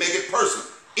me. He make it personal.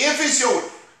 If it's your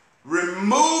will,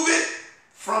 remove it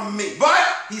from me. But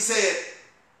he said,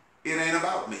 it ain't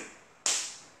about me.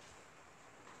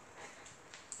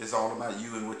 It's all about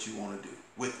you and what you want to do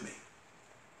with me.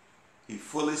 He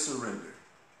fully surrendered.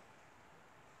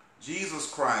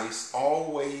 Jesus Christ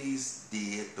always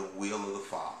did the will of the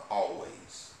Father.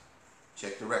 Always.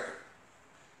 Check the record.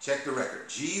 Check the record.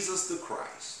 Jesus the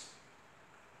Christ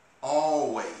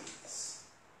always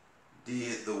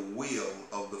did the will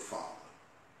of the Father.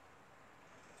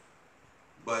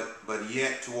 But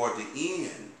yet toward the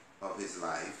end of his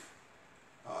life,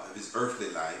 of his earthly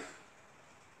life,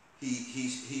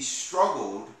 he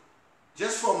struggled,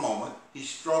 just for a moment, he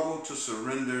struggled to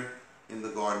surrender in the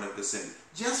Garden of Gethsemane.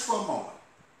 Just for a moment.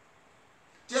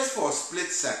 Just for a split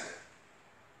second.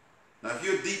 Now, if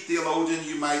you're a deep theologian,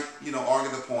 you might,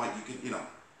 argue the point. You can,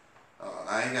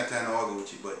 I ain't got time to argue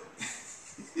with you, but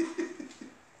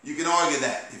you can argue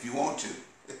that if you want to.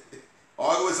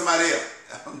 Argue with somebody else.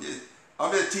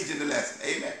 I'm just teaching the lesson.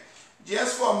 Amen.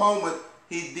 Just for a moment,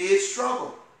 he did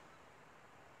struggle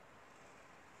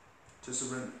to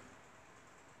surrender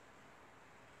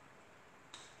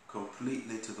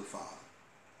completely to the Father.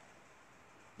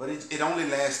 But it only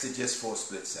lasted just for a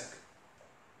split second.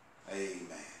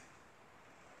 Amen.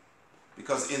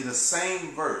 Because in the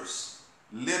same verse,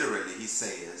 literally he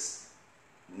says,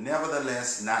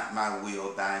 nevertheless, not my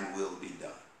will, thine will be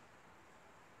done.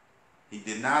 He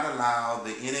did not allow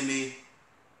the enemy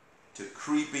to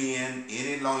creep in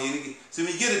any longer. So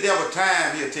when you give the devil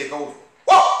time, he'll take over.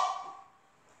 Whoa!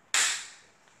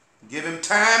 Give him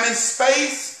time and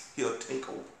space, he'll take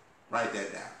over. Write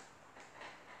that down.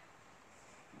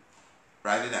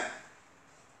 Write it down.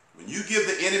 When you give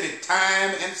the enemy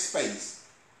time and space,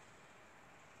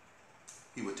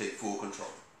 he will take full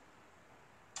control.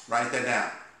 Write that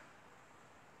down.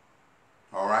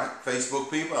 All right, Facebook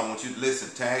people, I want you to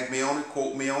listen. Tag me on it,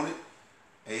 quote me on it.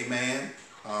 Amen.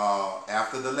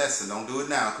 After the lesson, don't do it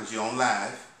now because you're on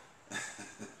live.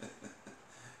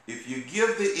 If you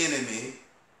give the enemy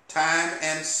time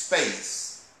and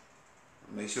space,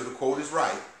 make sure the quote is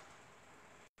right.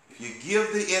 If you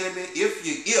give the enemy, if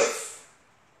you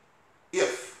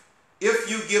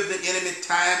give the enemy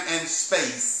time and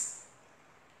space,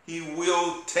 he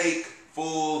will take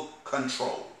full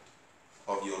control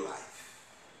of your life.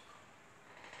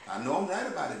 I know I'm right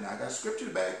about it now. I got scripture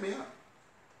to back me up.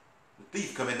 The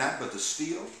thief cometh not but to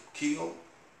steal, kill,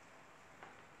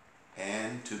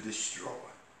 and to destroy.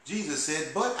 Jesus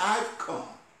said, but I've come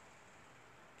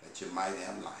that you might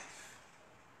have life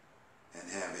and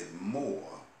have it more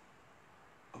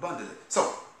abundantly.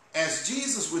 So, as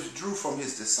Jesus withdrew from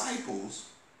his disciples,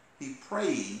 he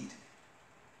prayed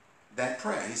that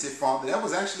prayer. He said, Father, that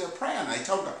was actually a prayer. Now he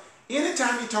talked about,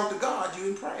 anytime you talk to God, you're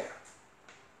in prayer.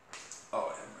 Oh,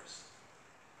 have mercy.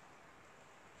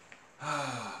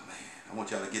 Oh, man. I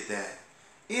want y'all to get that.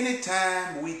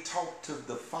 Anytime we talk to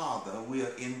the Father, we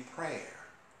are in prayer.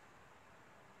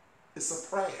 It's a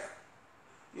prayer.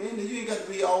 You ain't got to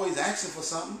be always asking for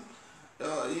something,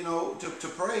 to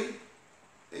pray.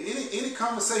 Any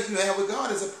conversation you have with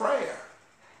God is a prayer.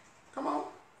 Come on.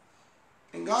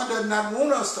 And God does not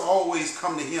want us to always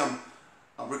come to him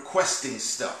requesting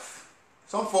stuff.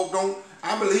 Some folk don't.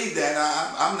 I believe that.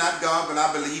 I'm not God, but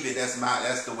I believe it.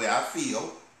 That's the way I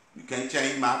feel. You can't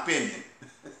change my opinion.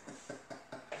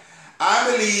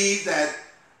 I believe that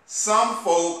some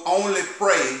folk only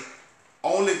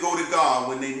go to God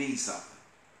when they need something.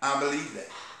 I believe that.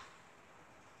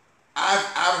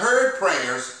 I've heard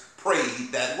prayers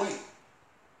prayed that way.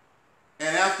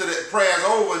 And after the prayer's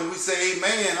over and we say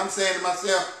amen, I'm saying to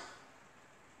myself,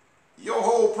 your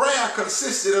whole prayer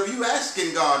consisted of you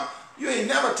asking God. You ain't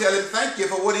never tell him thank you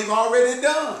for what he's already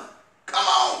done. Come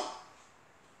on.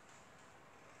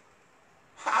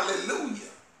 Hallelujah.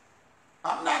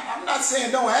 I'm not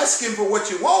saying don't ask him for what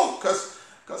you want, because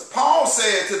Paul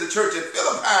said to the church at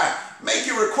Philippi, make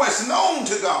your requests known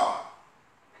to God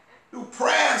through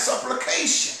prayer and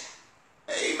supplication.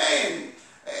 Amen.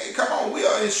 Hey, come on, we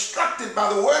are instructed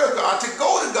by the word of God to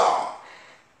go to God.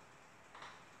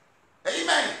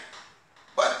 Amen.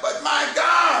 But my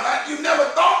God, you never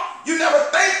thought You never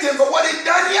thanked him for what he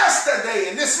done yesterday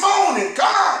and this morning.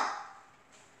 Come on.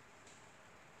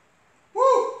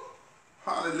 Woo.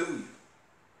 Hallelujah.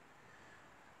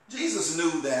 Jesus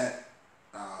knew that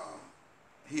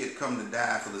he had come to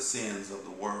die for the sins of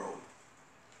the world.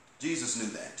 Jesus knew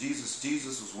that.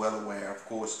 Jesus was well aware. Of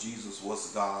course, Jesus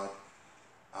was God.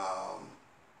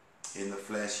 In the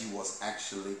flesh, he was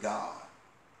actually God,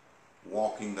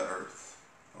 walking the earth.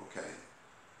 Okay.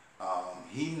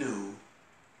 He knew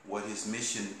what his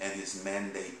mission and his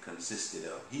mandate consisted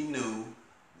of. He knew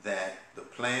that the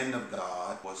plan of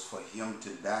God was for him to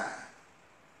die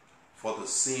for the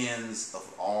sins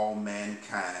of all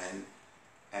mankind,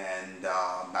 and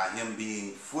by him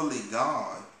being fully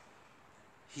God,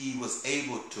 he was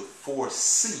able to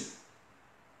foresee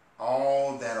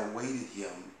all that awaited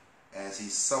him as he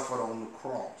suffered on the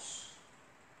cross.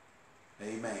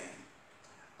 Amen.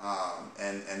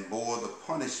 And bore the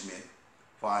punishment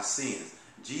for our sins.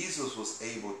 Jesus was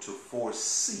able to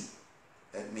foresee.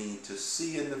 That means to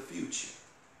see in the future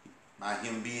by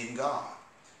him being God.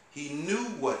 He knew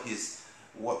what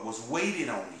was waiting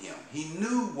on him. He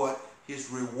knew what his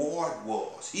reward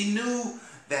was. He knew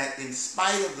that in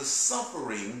spite of the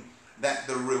suffering, that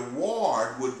the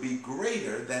reward would be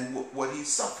greater than what he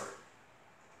suffered.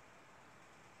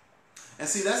 And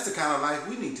see, that's the kind of life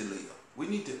we need to live. We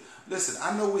need to, listen,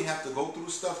 I know we have to go through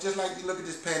stuff, just like you look at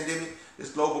this pandemic,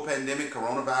 this global pandemic,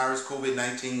 coronavirus,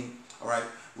 COVID-19, all right?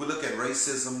 We look at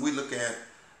racism. We look at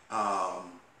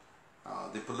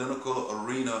the political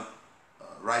arena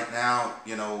right now,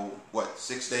 you know, what,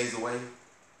 6 days away?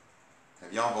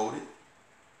 Have y'all voted?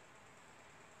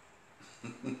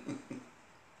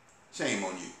 Shame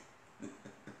on you.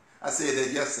 I said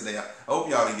that yesterday. I hope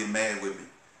y'all didn't get mad with me.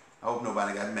 I hope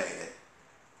nobody got mad.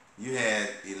 You had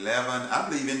 11, I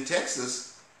believe in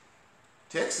Texas.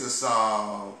 Texas,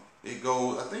 it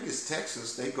goes, I think it's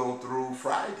Texas, they go through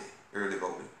Friday, early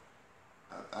voting.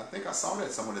 I think I saw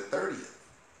that somewhere, the 30th.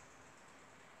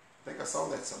 I think I saw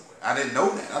that somewhere. I didn't know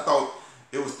that. I thought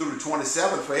it was through the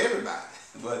 27th for everybody.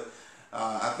 But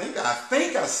I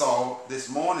think I saw this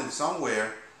morning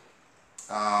somewhere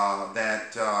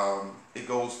that it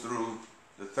goes through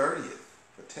the 30th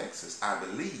for Texas, I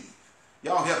believe.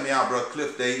 Y'all help me out, Brother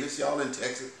Cliff Davis. Y'all in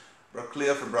Texas. Brother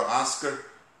Cliff and Brother Oscar,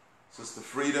 Sister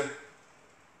Frida,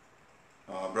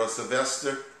 Brother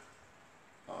Sylvester,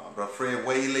 Brother Fred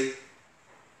Whaley.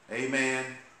 Amen.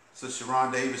 Sister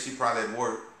Sharon Davis, she probably at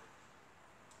work.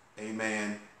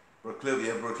 Amen. Brother Cliff,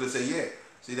 yeah, Brother Cliff say yeah.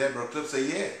 See that? Brother Cliff say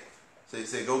yeah.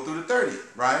 Say go through the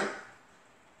 30th, right?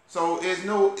 So there's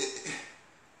no,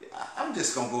 I'm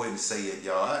just going to go ahead and say it,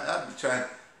 y'all. I'll be trying.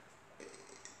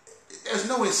 There's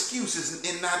no excuses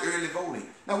in not early voting.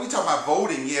 Now, we talk about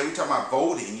voting, yeah. We talk about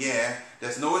voting, yeah.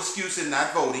 There's no excuse in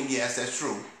not voting. Yes, that's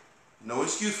true. No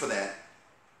excuse for that.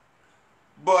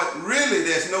 But really,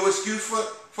 there's no excuse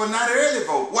for not early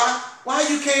vote. Why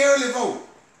you can't early vote?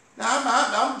 Now,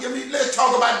 let's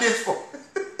talk about this for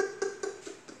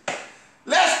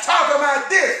let's talk about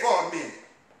this for a minute.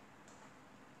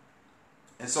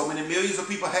 And so many millions of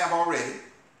people have already.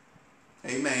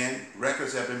 Amen.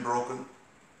 Records have been broken,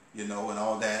 you know, and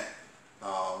all that.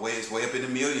 It's way up in the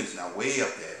millions now, way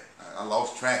up there. I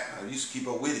lost track. I used to keep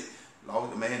up with it.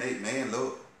 Man,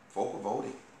 look, folk are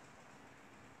voting.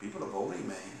 People are voting,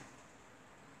 man.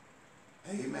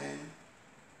 Amen.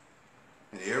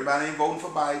 And everybody ain't voting for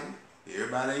Biden.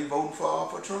 Everybody ain't voting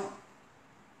for Trump.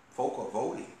 Folk are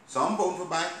voting. Some voting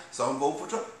for Biden, some vote for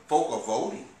Trump. Folk are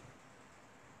voting.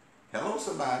 Hello,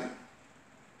 somebody.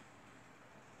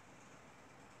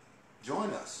 Join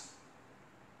us.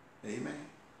 Amen.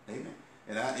 Amen.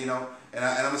 And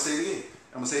I'm gonna say it again.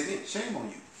 I'm gonna say it again. Shame on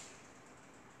you.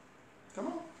 Come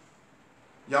on.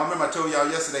 Y'all remember I told y'all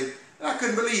yesterday, and I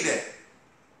couldn't believe that.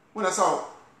 When I saw,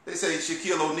 they say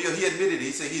Shaquille O'Neal, he admitted it.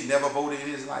 He said he'd never voted in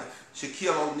his life.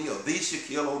 Shaquille O'Neal, the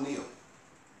Shaquille O'Neal,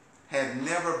 had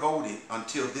never voted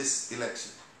until this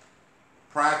election.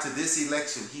 Prior to this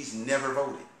election, he's never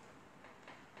voted.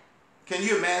 Can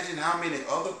you imagine how many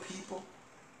other people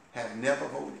have never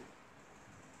voted?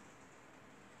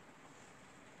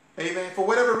 Amen. For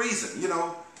whatever reason, you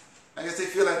know, I guess they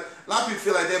feel like, a lot of people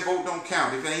feel like their vote don't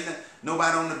count. If there ain't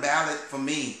nobody on the ballot for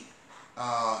me,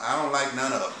 I don't like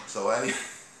none of them. So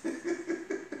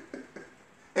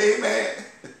amen.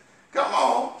 Come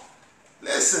on.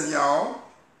 Listen, y'all.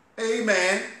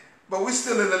 Amen. But we're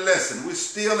still in the lesson. We're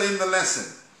still in the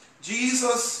lesson.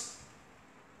 Jesus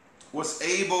was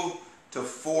able to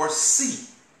foresee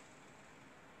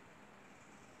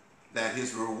that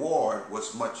his reward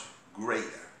was much greater.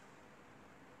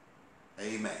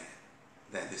 Amen.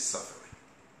 Than his suffering.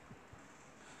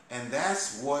 And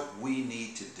that's what we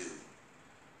need to do.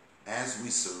 as we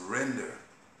surrender,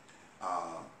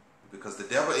 because the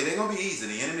devil, it ain't going to be easy.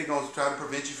 The enemy going to try to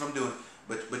prevent you from doing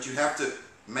it. But you have to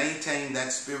maintain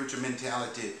that spiritual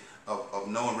mentality of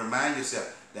knowing, remind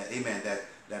yourself that, amen,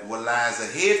 that what lies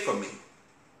ahead for me.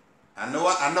 I know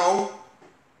I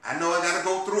got to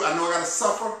go through. I know I got to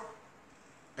suffer.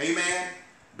 Amen.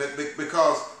 But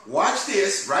because, watch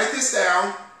this, write this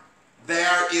down.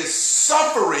 There is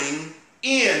suffering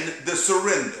in the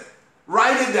surrender.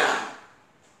 Write it down.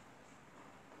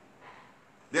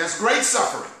 There's great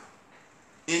suffering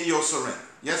in your surrender.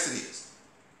 Yes, it is.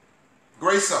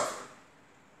 Great suffering.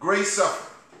 Great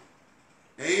suffering.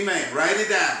 Amen. Write it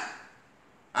down.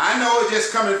 I know it's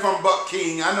just coming from Buck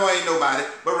King. I know I ain't nobody,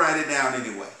 but write it down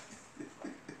anyway.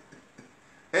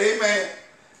 Amen.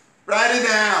 Write it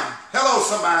down. Hello,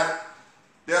 somebody.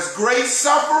 There's great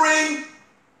suffering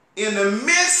in the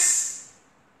midst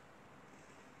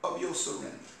of your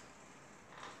surrender.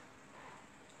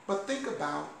 But think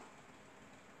about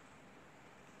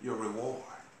your reward.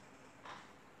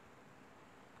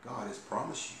 God has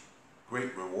promised you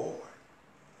great reward.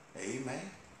 Amen.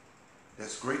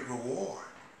 That's great reward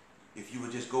if you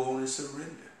would just go on and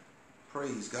surrender.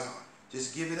 Praise God.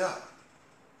 Just give it up.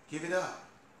 Give it up.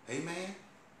 Amen.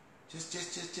 Just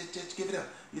give it up.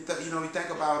 You think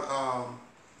about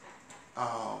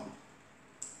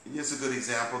here's a good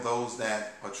example, those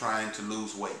that are trying to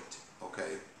lose weight.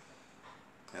 Okay.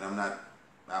 And I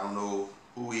don't know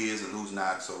who is and who's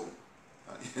not, so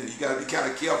you got to be kind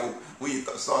of careful when you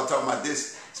start talking about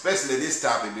this, especially this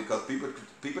topic, because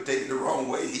people take it the wrong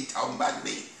way. He talking about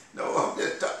me. No, I'm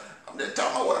just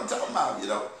talking about what I'm talking about, you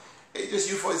know. It's just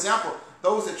you, for example,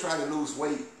 those that try to lose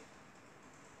weight,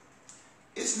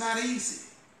 it's not easy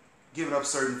giving up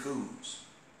certain foods,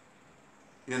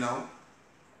 you know.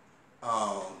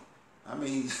 I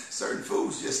mean, certain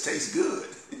foods just taste good.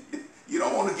 You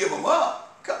don't want to give them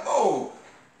up. Come on.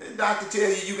 The doctor tell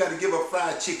you got to give up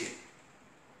fried chicken.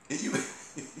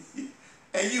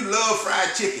 And you love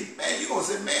fried chicken. Man, you're going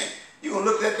to say, man, you're going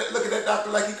to look at that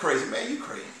doctor like you're crazy. Man, you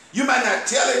crazy. You might not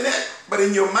tell him that, but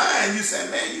in your mind, you say,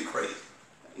 man, you crazy.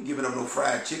 I ain't giving up no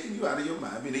fried chicken. You out of your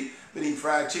mind. I've been eating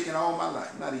fried chicken all my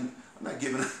life. I'm not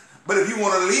giving up. But if you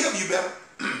want to live, you better.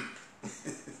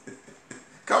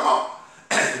 Come on.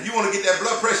 If you want to get that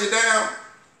blood pressure down,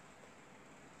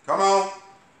 come on,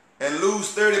 and lose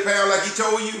 30 pounds like he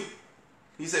told you.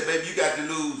 He said, baby, you got to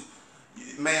lose,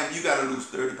 ma'am, you got to lose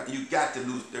 30 pounds. You got to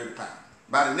lose 30 pounds.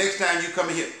 By the next time you come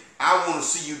in here, I want to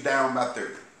see you down by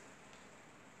 30.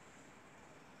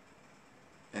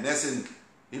 And that's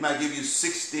he might give you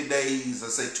 60 days, or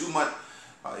say 2 months,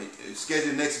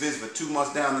 schedule the next visit for 2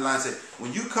 months down the line. Say,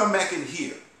 when you come back in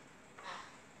here,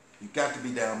 you got to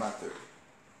be down by 30.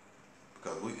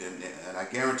 Because and I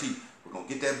guarantee we're going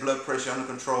to get that blood pressure under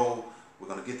control. We're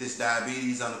going to get this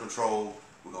diabetes under control.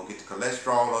 We're going to get the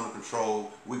cholesterol under control.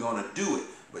 We're going to do it.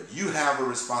 But you have a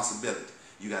responsibility.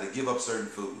 You got to give up certain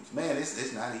foods. Man,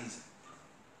 it's not easy.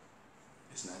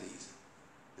 It's not easy.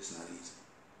 It's not easy.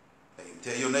 Hey,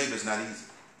 tell your neighbor it's not easy.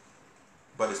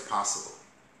 But it's possible.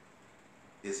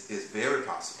 It's very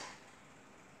possible.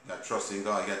 You got to trust in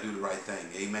God. You got to do the right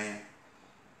thing. Amen.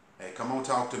 Hey, come on,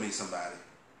 talk to me, somebody.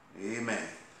 Amen.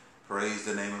 Praise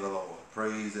the name of the Lord.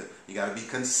 Praise it. You got to be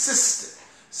consistent.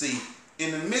 See,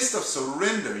 in the midst of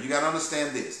surrender, you got to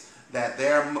understand this, that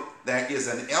there is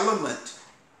an element,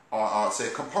 or say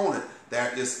a component,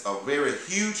 there is a very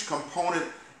huge component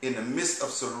in the midst of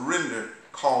surrender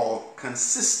called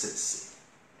consistency.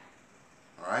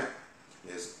 All right?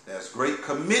 There's great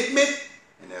commitment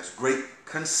and there's great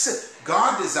consistency.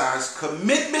 God desires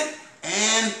commitment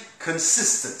and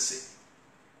consistency.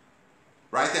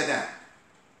 Write that down.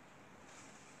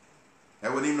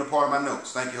 That wasn't even a part of my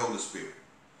notes. Thank you, Holy Spirit.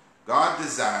 God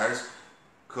desires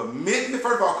commitment.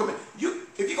 First of all, commitment.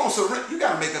 If you're going to surrender, you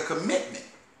got to make a commitment.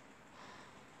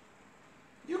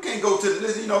 You can't go to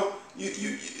the,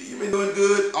 you've been doing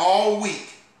good all week.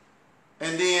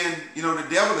 And then, the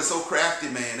devil is so crafty,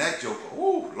 man. That joker,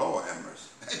 oh, Lord have mercy.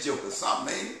 That joker's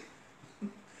something, ain't it?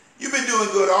 You've been doing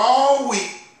good all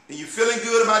week, and you're feeling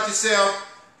good about yourself,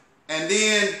 and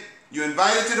then you're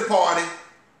invited to the party,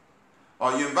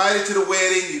 or you're invited to the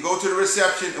wedding, you go to the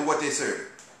reception, and what they serve?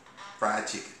 Fried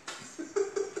chicken.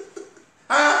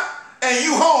 Huh? And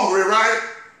you hungry, right?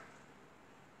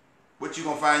 What you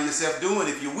going to find yourself doing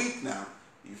if you're weak now?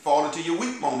 You fall into your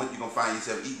weak moment, you're going to find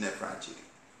yourself eating that fried chicken.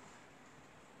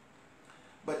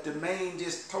 But the man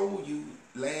just told you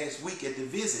last week at the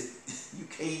visit, you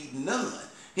can't eat none.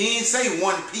 He didn't say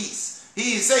one piece. He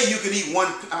didn't say you could eat one.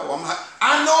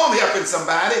 I know I'm helping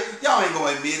somebody. Y'all ain't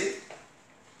going to admit it.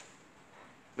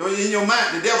 In your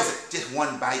mind, the devil said, just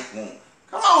one bite won't.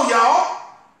 Come on, y'all.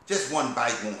 Just one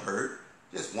bite won't hurt.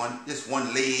 Just one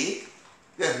leg.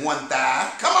 Just one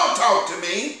thigh. Come on, talk to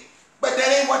me. But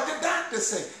that ain't what the doctor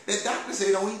say. The doctor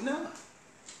say don't eat none.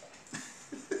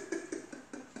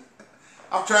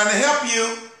 I'm trying to help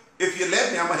you. If you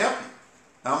let me, I'm going to help you.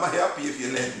 I'm going to help you if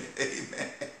you let me. Amen.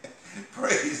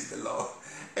 Praise the Lord.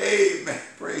 Amen.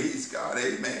 Praise God.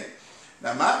 Amen.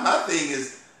 Now, my thing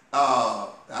is,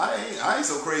 I ain't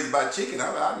so crazy about chicken.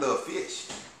 I love fish.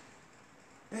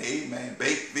 Amen.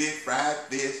 Baked fish, fried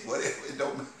fish, whatever. It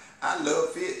don't matter. I love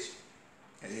fish.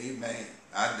 Amen.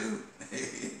 I do.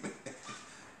 Amen.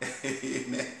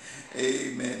 Amen.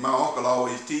 Amen. My uncle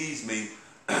always teased me.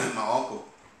 My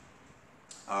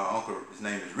uncle, his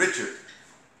name is Richard.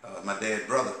 My dad's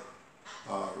brother,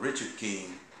 Richard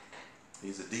King.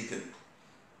 He's a deacon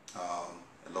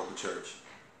at local church.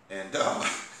 And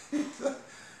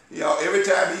you know, every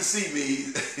time he see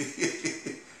me,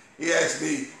 he asks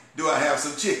me, do I have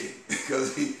some chicken?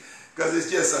 Because it's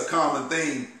just a common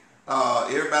thing.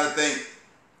 Everybody think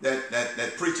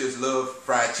that preachers love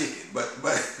fried chicken, but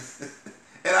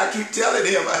and I keep telling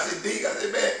him, I said,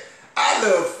 man, I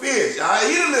love fish. I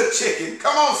eat a little chicken.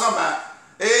 Come on, somebody.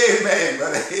 Amen,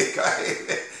 brother.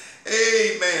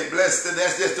 Amen. Bless the.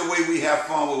 That's just the way we have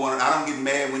fun with one another. I don't get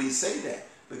mad when he say that,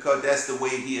 because that's the way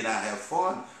he and I have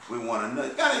fun with one another.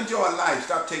 You gotta enjoy life.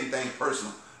 Stop taking things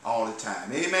personal all the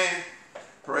time. Amen.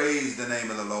 Praise the name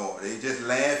of the Lord. They just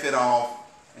laugh it off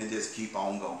and just keep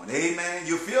on going. Amen.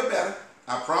 You'll feel better.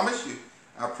 I promise you.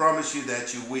 I promise you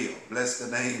that you will. Bless the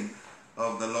name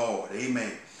of the Lord.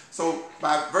 Amen. So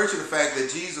by virtue of the fact that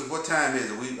Jesus, what time is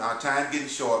it? Our time getting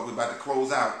short. We're about to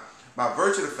close out. By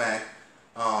virtue of the fact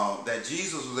that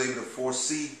Jesus was able to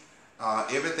foresee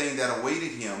everything that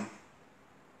awaited him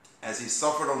as he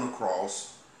suffered on the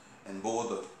cross and bore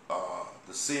the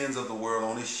sins of the world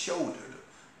on his shoulder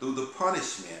through the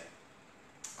punishment,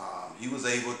 he was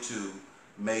able to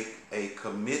make a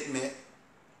commitment,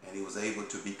 and he was able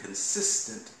to be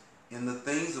consistent in the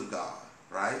things of God,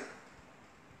 right?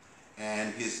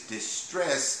 And his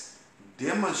distress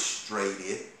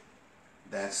demonstrated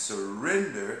that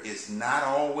surrender is not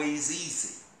always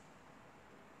easy.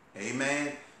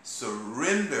 Amen.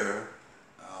 Surrender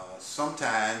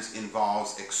sometimes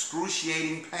involves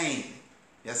excruciating pain.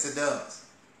 Yes, it does.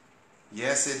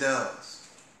 Yes, it does.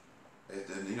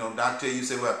 You know, doctor, you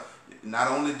say, well, not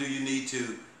only do you need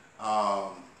to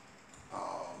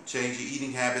change your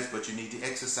eating habits, but you need to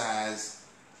exercise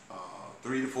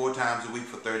 3 to 4 times a week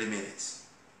for 30 minutes.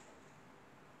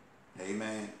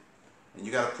 Amen. And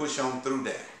you got to push on through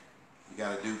that. You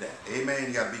got to do that. Amen.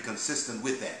 You got to be consistent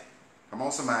with that. Come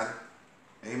on, somebody.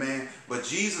 Amen. But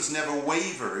Jesus never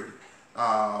wavered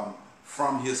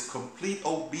from his complete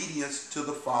obedience to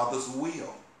the Father's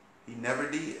will. He never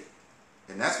did.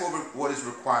 And that's what is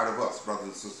required of us, brothers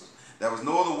and sisters. There was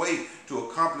no other way to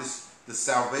accomplish the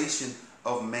salvation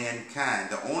of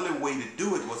mankind. The only way to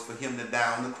do it was for him to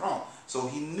die on the cross. So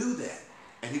he knew that,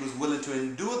 and he was willing to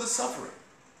endure the suffering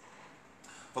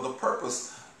for the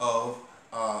purpose of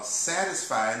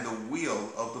satisfying the will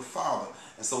of the Father.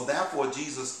 And so therefore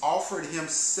Jesus offered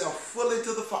himself fully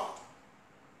to the Father,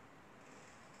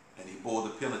 and he bore the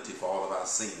penalty for all of our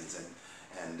sins.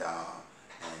 And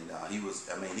he was,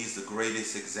 I mean, he's the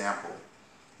greatest example.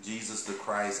 Jesus the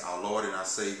Christ, our Lord and our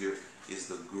Savior, is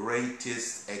the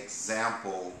greatest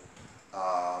example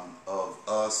of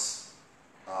us,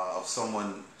 of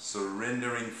someone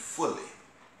surrendering fully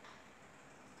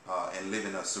and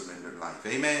living a surrendered life.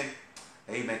 Amen.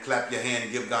 Amen. Clap your hand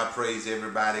and give God praise,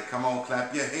 everybody. Come on,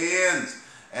 clap your hands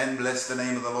and bless the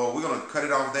name of the Lord. We're going to cut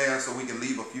it off there so we can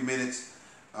leave a few minutes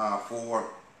for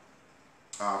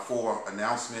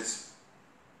announcements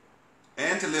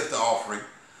and to lift the offering.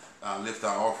 Lift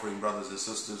our offering, brothers and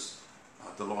sisters.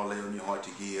 The Lord lay on your heart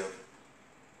to give.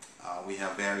 We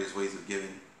have various ways of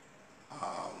giving.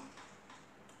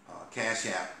 Cash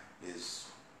App is,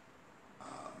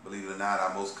 believe it or not,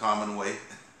 our most common way.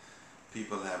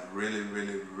 People have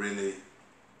really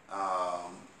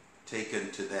taken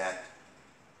to that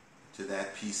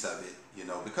piece of it, you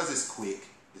know, because it's quick,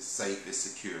 it's safe, it's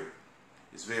secure,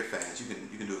 it's very fast. You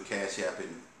can do a Cash App in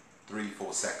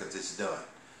 3-4 seconds. It's done,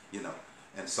 you know.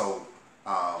 And so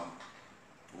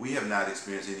we have not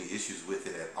experienced any issues with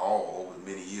it at all. Over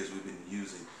many years we've been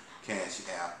using Cash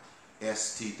App.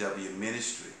 STW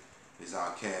Ministry is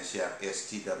our Cash App.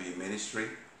 STW Ministry.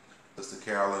 Sister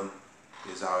Carolyn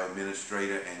is our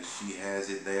administrator, and she has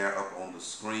it there up on the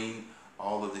screen.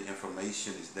 All of the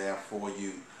information is there for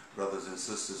you, brothers and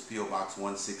sisters. P.O. Box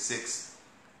 166,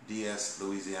 DS,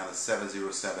 Louisiana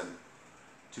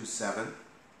 70727.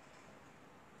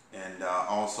 And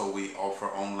also we offer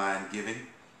online giving,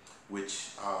 which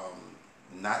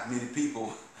not many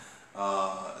people.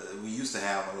 We used to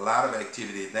have a lot of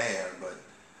activity there, but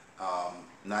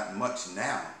not much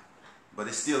now. But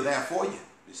it's still there for you.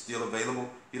 It's still available.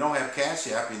 If you don't have Cash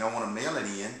App, you don't want to mail it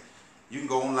in, you can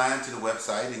go online to the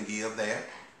website and give there.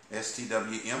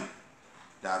 stwm.webs.com.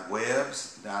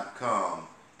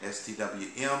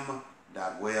 stwm.webs.com.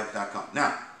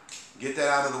 Now, get that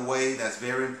out of the way. That's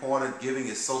very important. Giving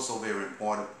is so very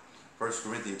important. 1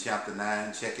 Corinthians chapter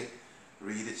 9, check it.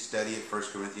 Read it, study it. 1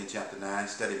 Corinthians chapter 9,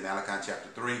 study Malachi chapter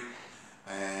 3,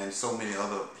 and so many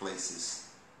other places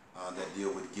that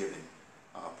deal with giving.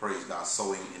 Praise God,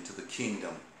 sowing into the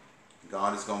kingdom.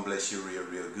 God is going to bless you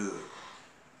real good.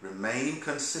 Remain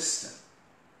consistent.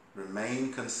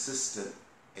 Remain consistent,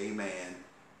 amen,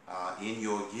 in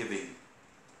your giving.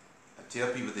 I tell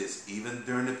people this, even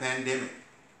during the pandemic,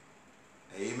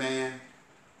 amen,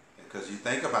 because you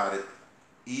think about it,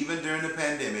 even during the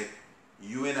pandemic,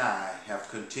 you and I have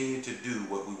continued to do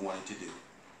what we wanted to do.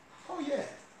 Oh yeah.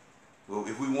 Well,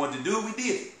 if we wanted to do it, we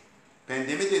did it.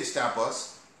 Pandemic didn't stop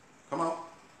us. Come on.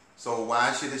 So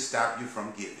why should it stop you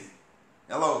from giving?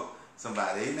 Hello,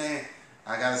 somebody. Amen.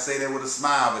 I got to say that with a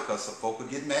smile because some folk will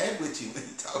get mad with you when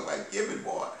you talk about giving,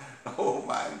 boy. Oh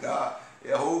my God.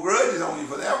 They'll hold grudges on you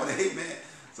for that one. Amen.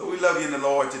 So we love you in the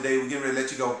Lord today. We're getting ready to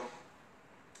let you go.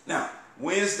 Now,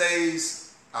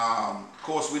 Wednesdays, of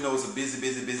course, we know it's a busy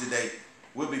day.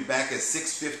 We'll be back at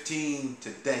 6:15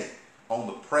 today on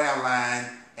the prayer line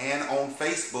and on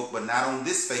Facebook, but not on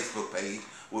this Facebook page.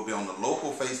 We'll be on the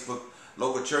local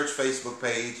church Facebook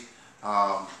page,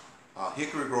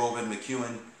 Hickory Grove and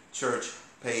McEwen Church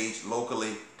page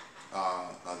locally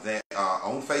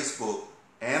on Facebook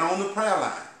and on the prayer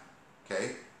line.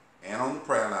 Okay, and on the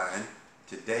prayer line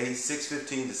today,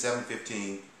 6:15 to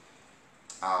 7:15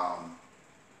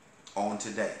 on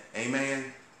today.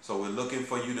 Amen. So we're looking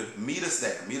for you to meet us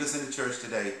there. Meet us in the church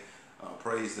today.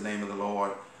 Praise the name of the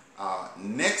Lord.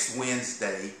 Next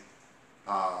Wednesday,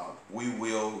 we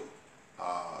will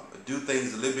do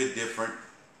things a little bit different.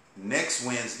 Next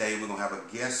Wednesday, we're going to have a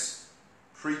guest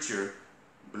preacher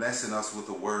blessing us with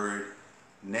the word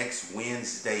next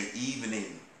Wednesday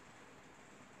evening.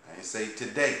 I didn't say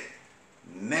today.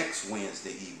 Next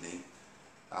Wednesday evening.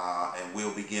 And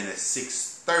we'll begin at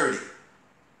 6:30.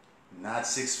 Not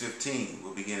 6:15.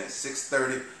 We'll begin at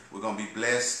 6:30. We're going to be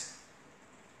blessed.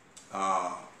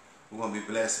 We're going to be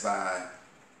blessed by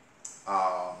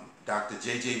Dr.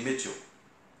 J.J. Mitchell,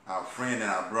 our friend and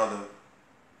our brother,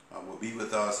 will be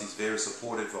with us. He's very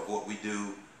supportive of what we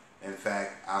do. In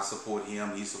fact, I support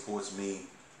him. He supports me.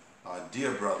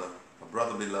 Dear brother, a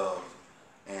brother beloved,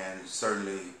 and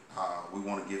certainly we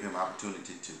want to give him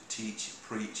opportunity to teach,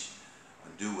 preach,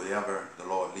 do whatever the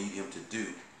Lord lead him to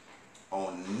do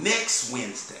on next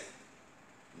Wednesday.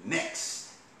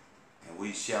 And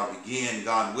we shall begin,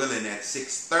 God willing, at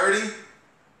 6:30,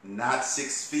 not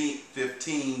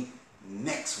 6:15,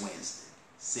 next Wednesday,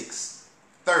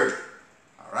 6:30.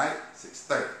 All right,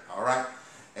 6:30. All right,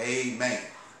 amen.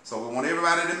 So we want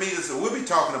everybody to meet us. So we'll be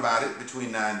talking about it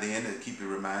between now and then to keep you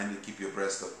reminded, keep you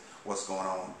abreast of what's going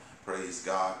on. Praise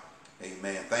God.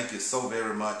 Amen. Thank you so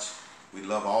very much. We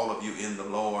love all of you in the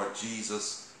Lord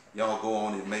Jesus. Y'all go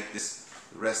on and make the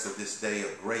rest of this day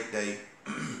a great day.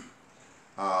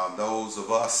 Those of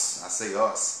us, I say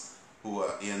us, who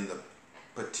are in the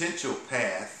potential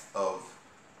path of,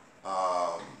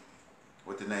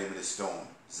 what the name of this storm?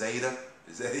 Zeta?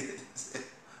 Is that it?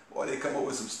 Boy, they come up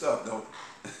with some stuff, don't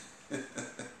they? I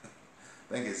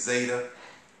think it's Zeta.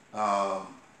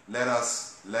 Let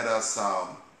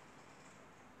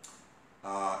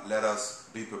us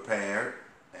be prepared.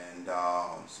 And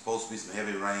supposed to be some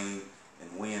heavy rain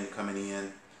and wind coming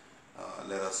in.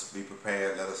 Let us be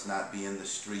prepared. Let us not be in the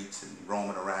streets and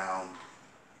roaming around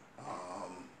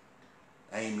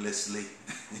aimlessly.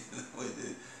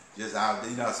 Just out,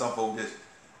 some folks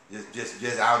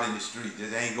just out in the street,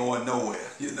 just ain't going nowhere,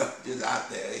 just out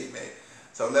there. Amen.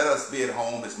 So let us be at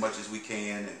home as much as we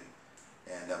can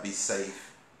and be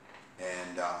safe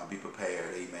and be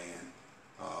prepared. Amen.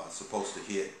 Supposed to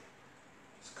hit.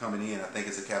 It's coming in. I think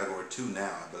it's a category 2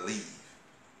 now, I believe.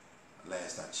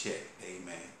 Last I checked.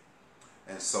 Amen.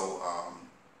 And so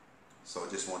I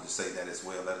just wanted to say that as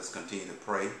well. Let us continue to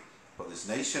pray for this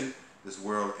nation, this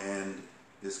world, and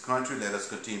this country. Let us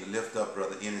continue to lift up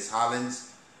Brother Ennis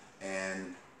Hollins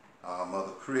and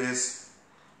Mother Chris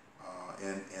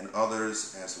and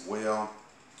others as well.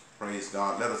 Praise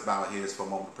God. Let us bow our heads for a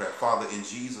moment of prayer. Father, in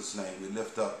Jesus' name, we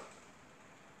lift up,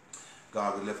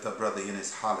 God, we lift up Brother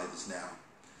Ennis Hollins now.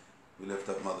 We lift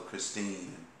up Mother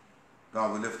Christine.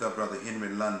 God, we lift up Brother Henry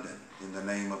London in the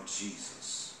name of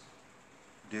Jesus.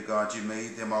 Dear God, you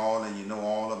made them all and you know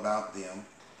all about them.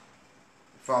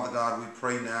 Father God, we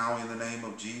pray now in the name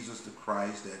of Jesus the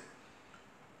Christ that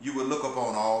you would look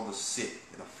upon all the sick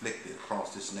and afflicted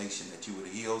across this nation, that you would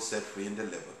heal, set free, and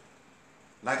deliver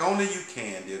like only you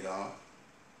can, dear God.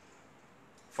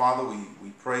 Father,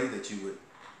 we pray that you would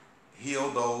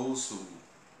heal those who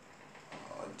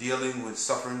are dealing with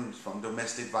suffering from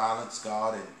domestic violence,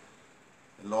 God. And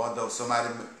Lord, though somebody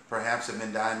perhaps have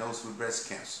been diagnosed with breast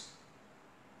cancer.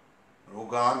 Oh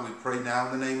God, we pray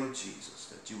now in the name of Jesus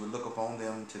that you would look upon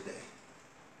them today.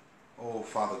 Oh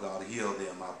Father God, heal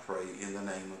them, I pray, in the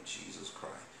name of Jesus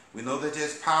Christ. We know that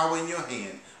there's power in your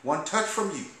hand. One touch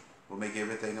from you will make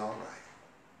everything all right.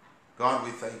 God,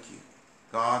 we thank you.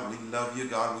 God, we love you.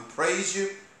 God, we praise you.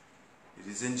 It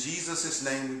is in Jesus'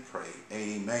 name we pray.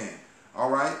 Amen. All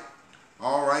right.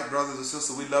 All right, brothers and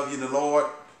sisters, we love you in the Lord.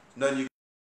 Nothing you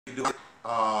can do.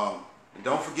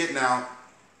 Don't forget now,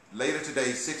 later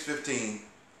today, 6:15,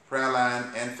 prayer line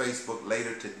and Facebook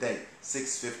later today.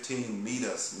 6:15, meet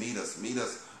us.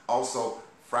 Also,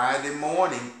 Friday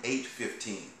morning,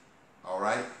 8:15. All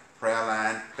right, prayer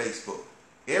line, Facebook.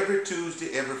 Every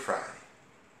Tuesday, every Friday,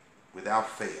 without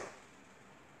fail.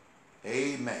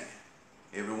 Amen.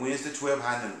 Every Wednesday, 12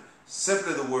 high noon.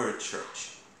 Simply the Word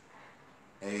Church.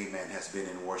 Amen. Has been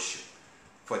in worship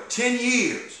for 10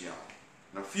 years, y'all.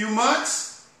 In a few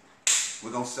months,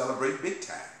 we're going to celebrate big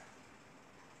time.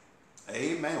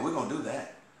 Amen. We're going to do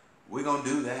that. We're going to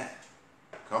do that.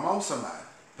 Come on, somebody.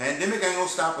 Pandemic ain't going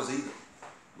to stop us either.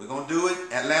 We're going to do it.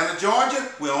 Atlanta, Georgia,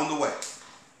 we're on the way.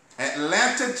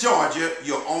 Atlanta, Georgia,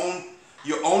 you're on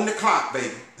the clock,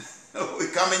 baby.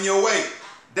 We're coming your way.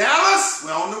 Dallas,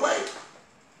 we're on the way.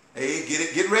 Hey,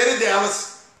 get ready,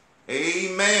 Dallas.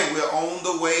 Amen. We're on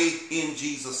the way in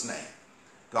Jesus' name.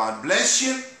 God bless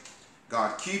you.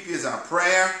 God keep you is our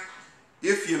prayer.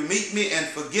 If you meet me and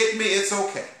forget me, it's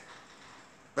okay.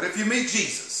 But if you meet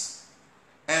Jesus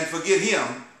and forget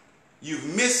him, you've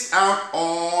missed out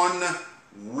on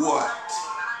what?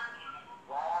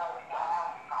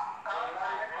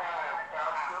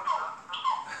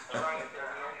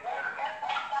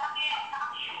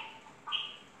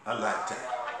 A lifetime.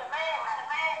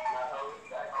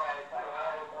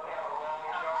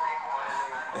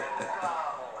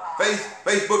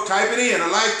 Facebook, type it in, a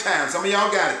lifetime. Some of y'all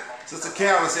got it. Sister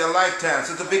Carol said a lifetime.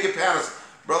 Sister Vicky Patterson,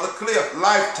 Brother Cliff,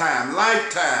 lifetime.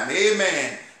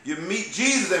 Amen. You meet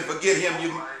Jesus and forget him.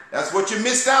 That's what you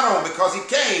missed out on, because he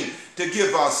came to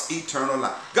give us eternal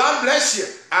life. God bless you.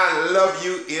 I love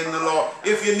you in the Lord.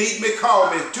 If you need me, call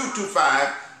me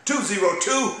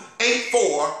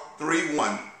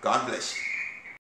 225-202-8431. God bless you.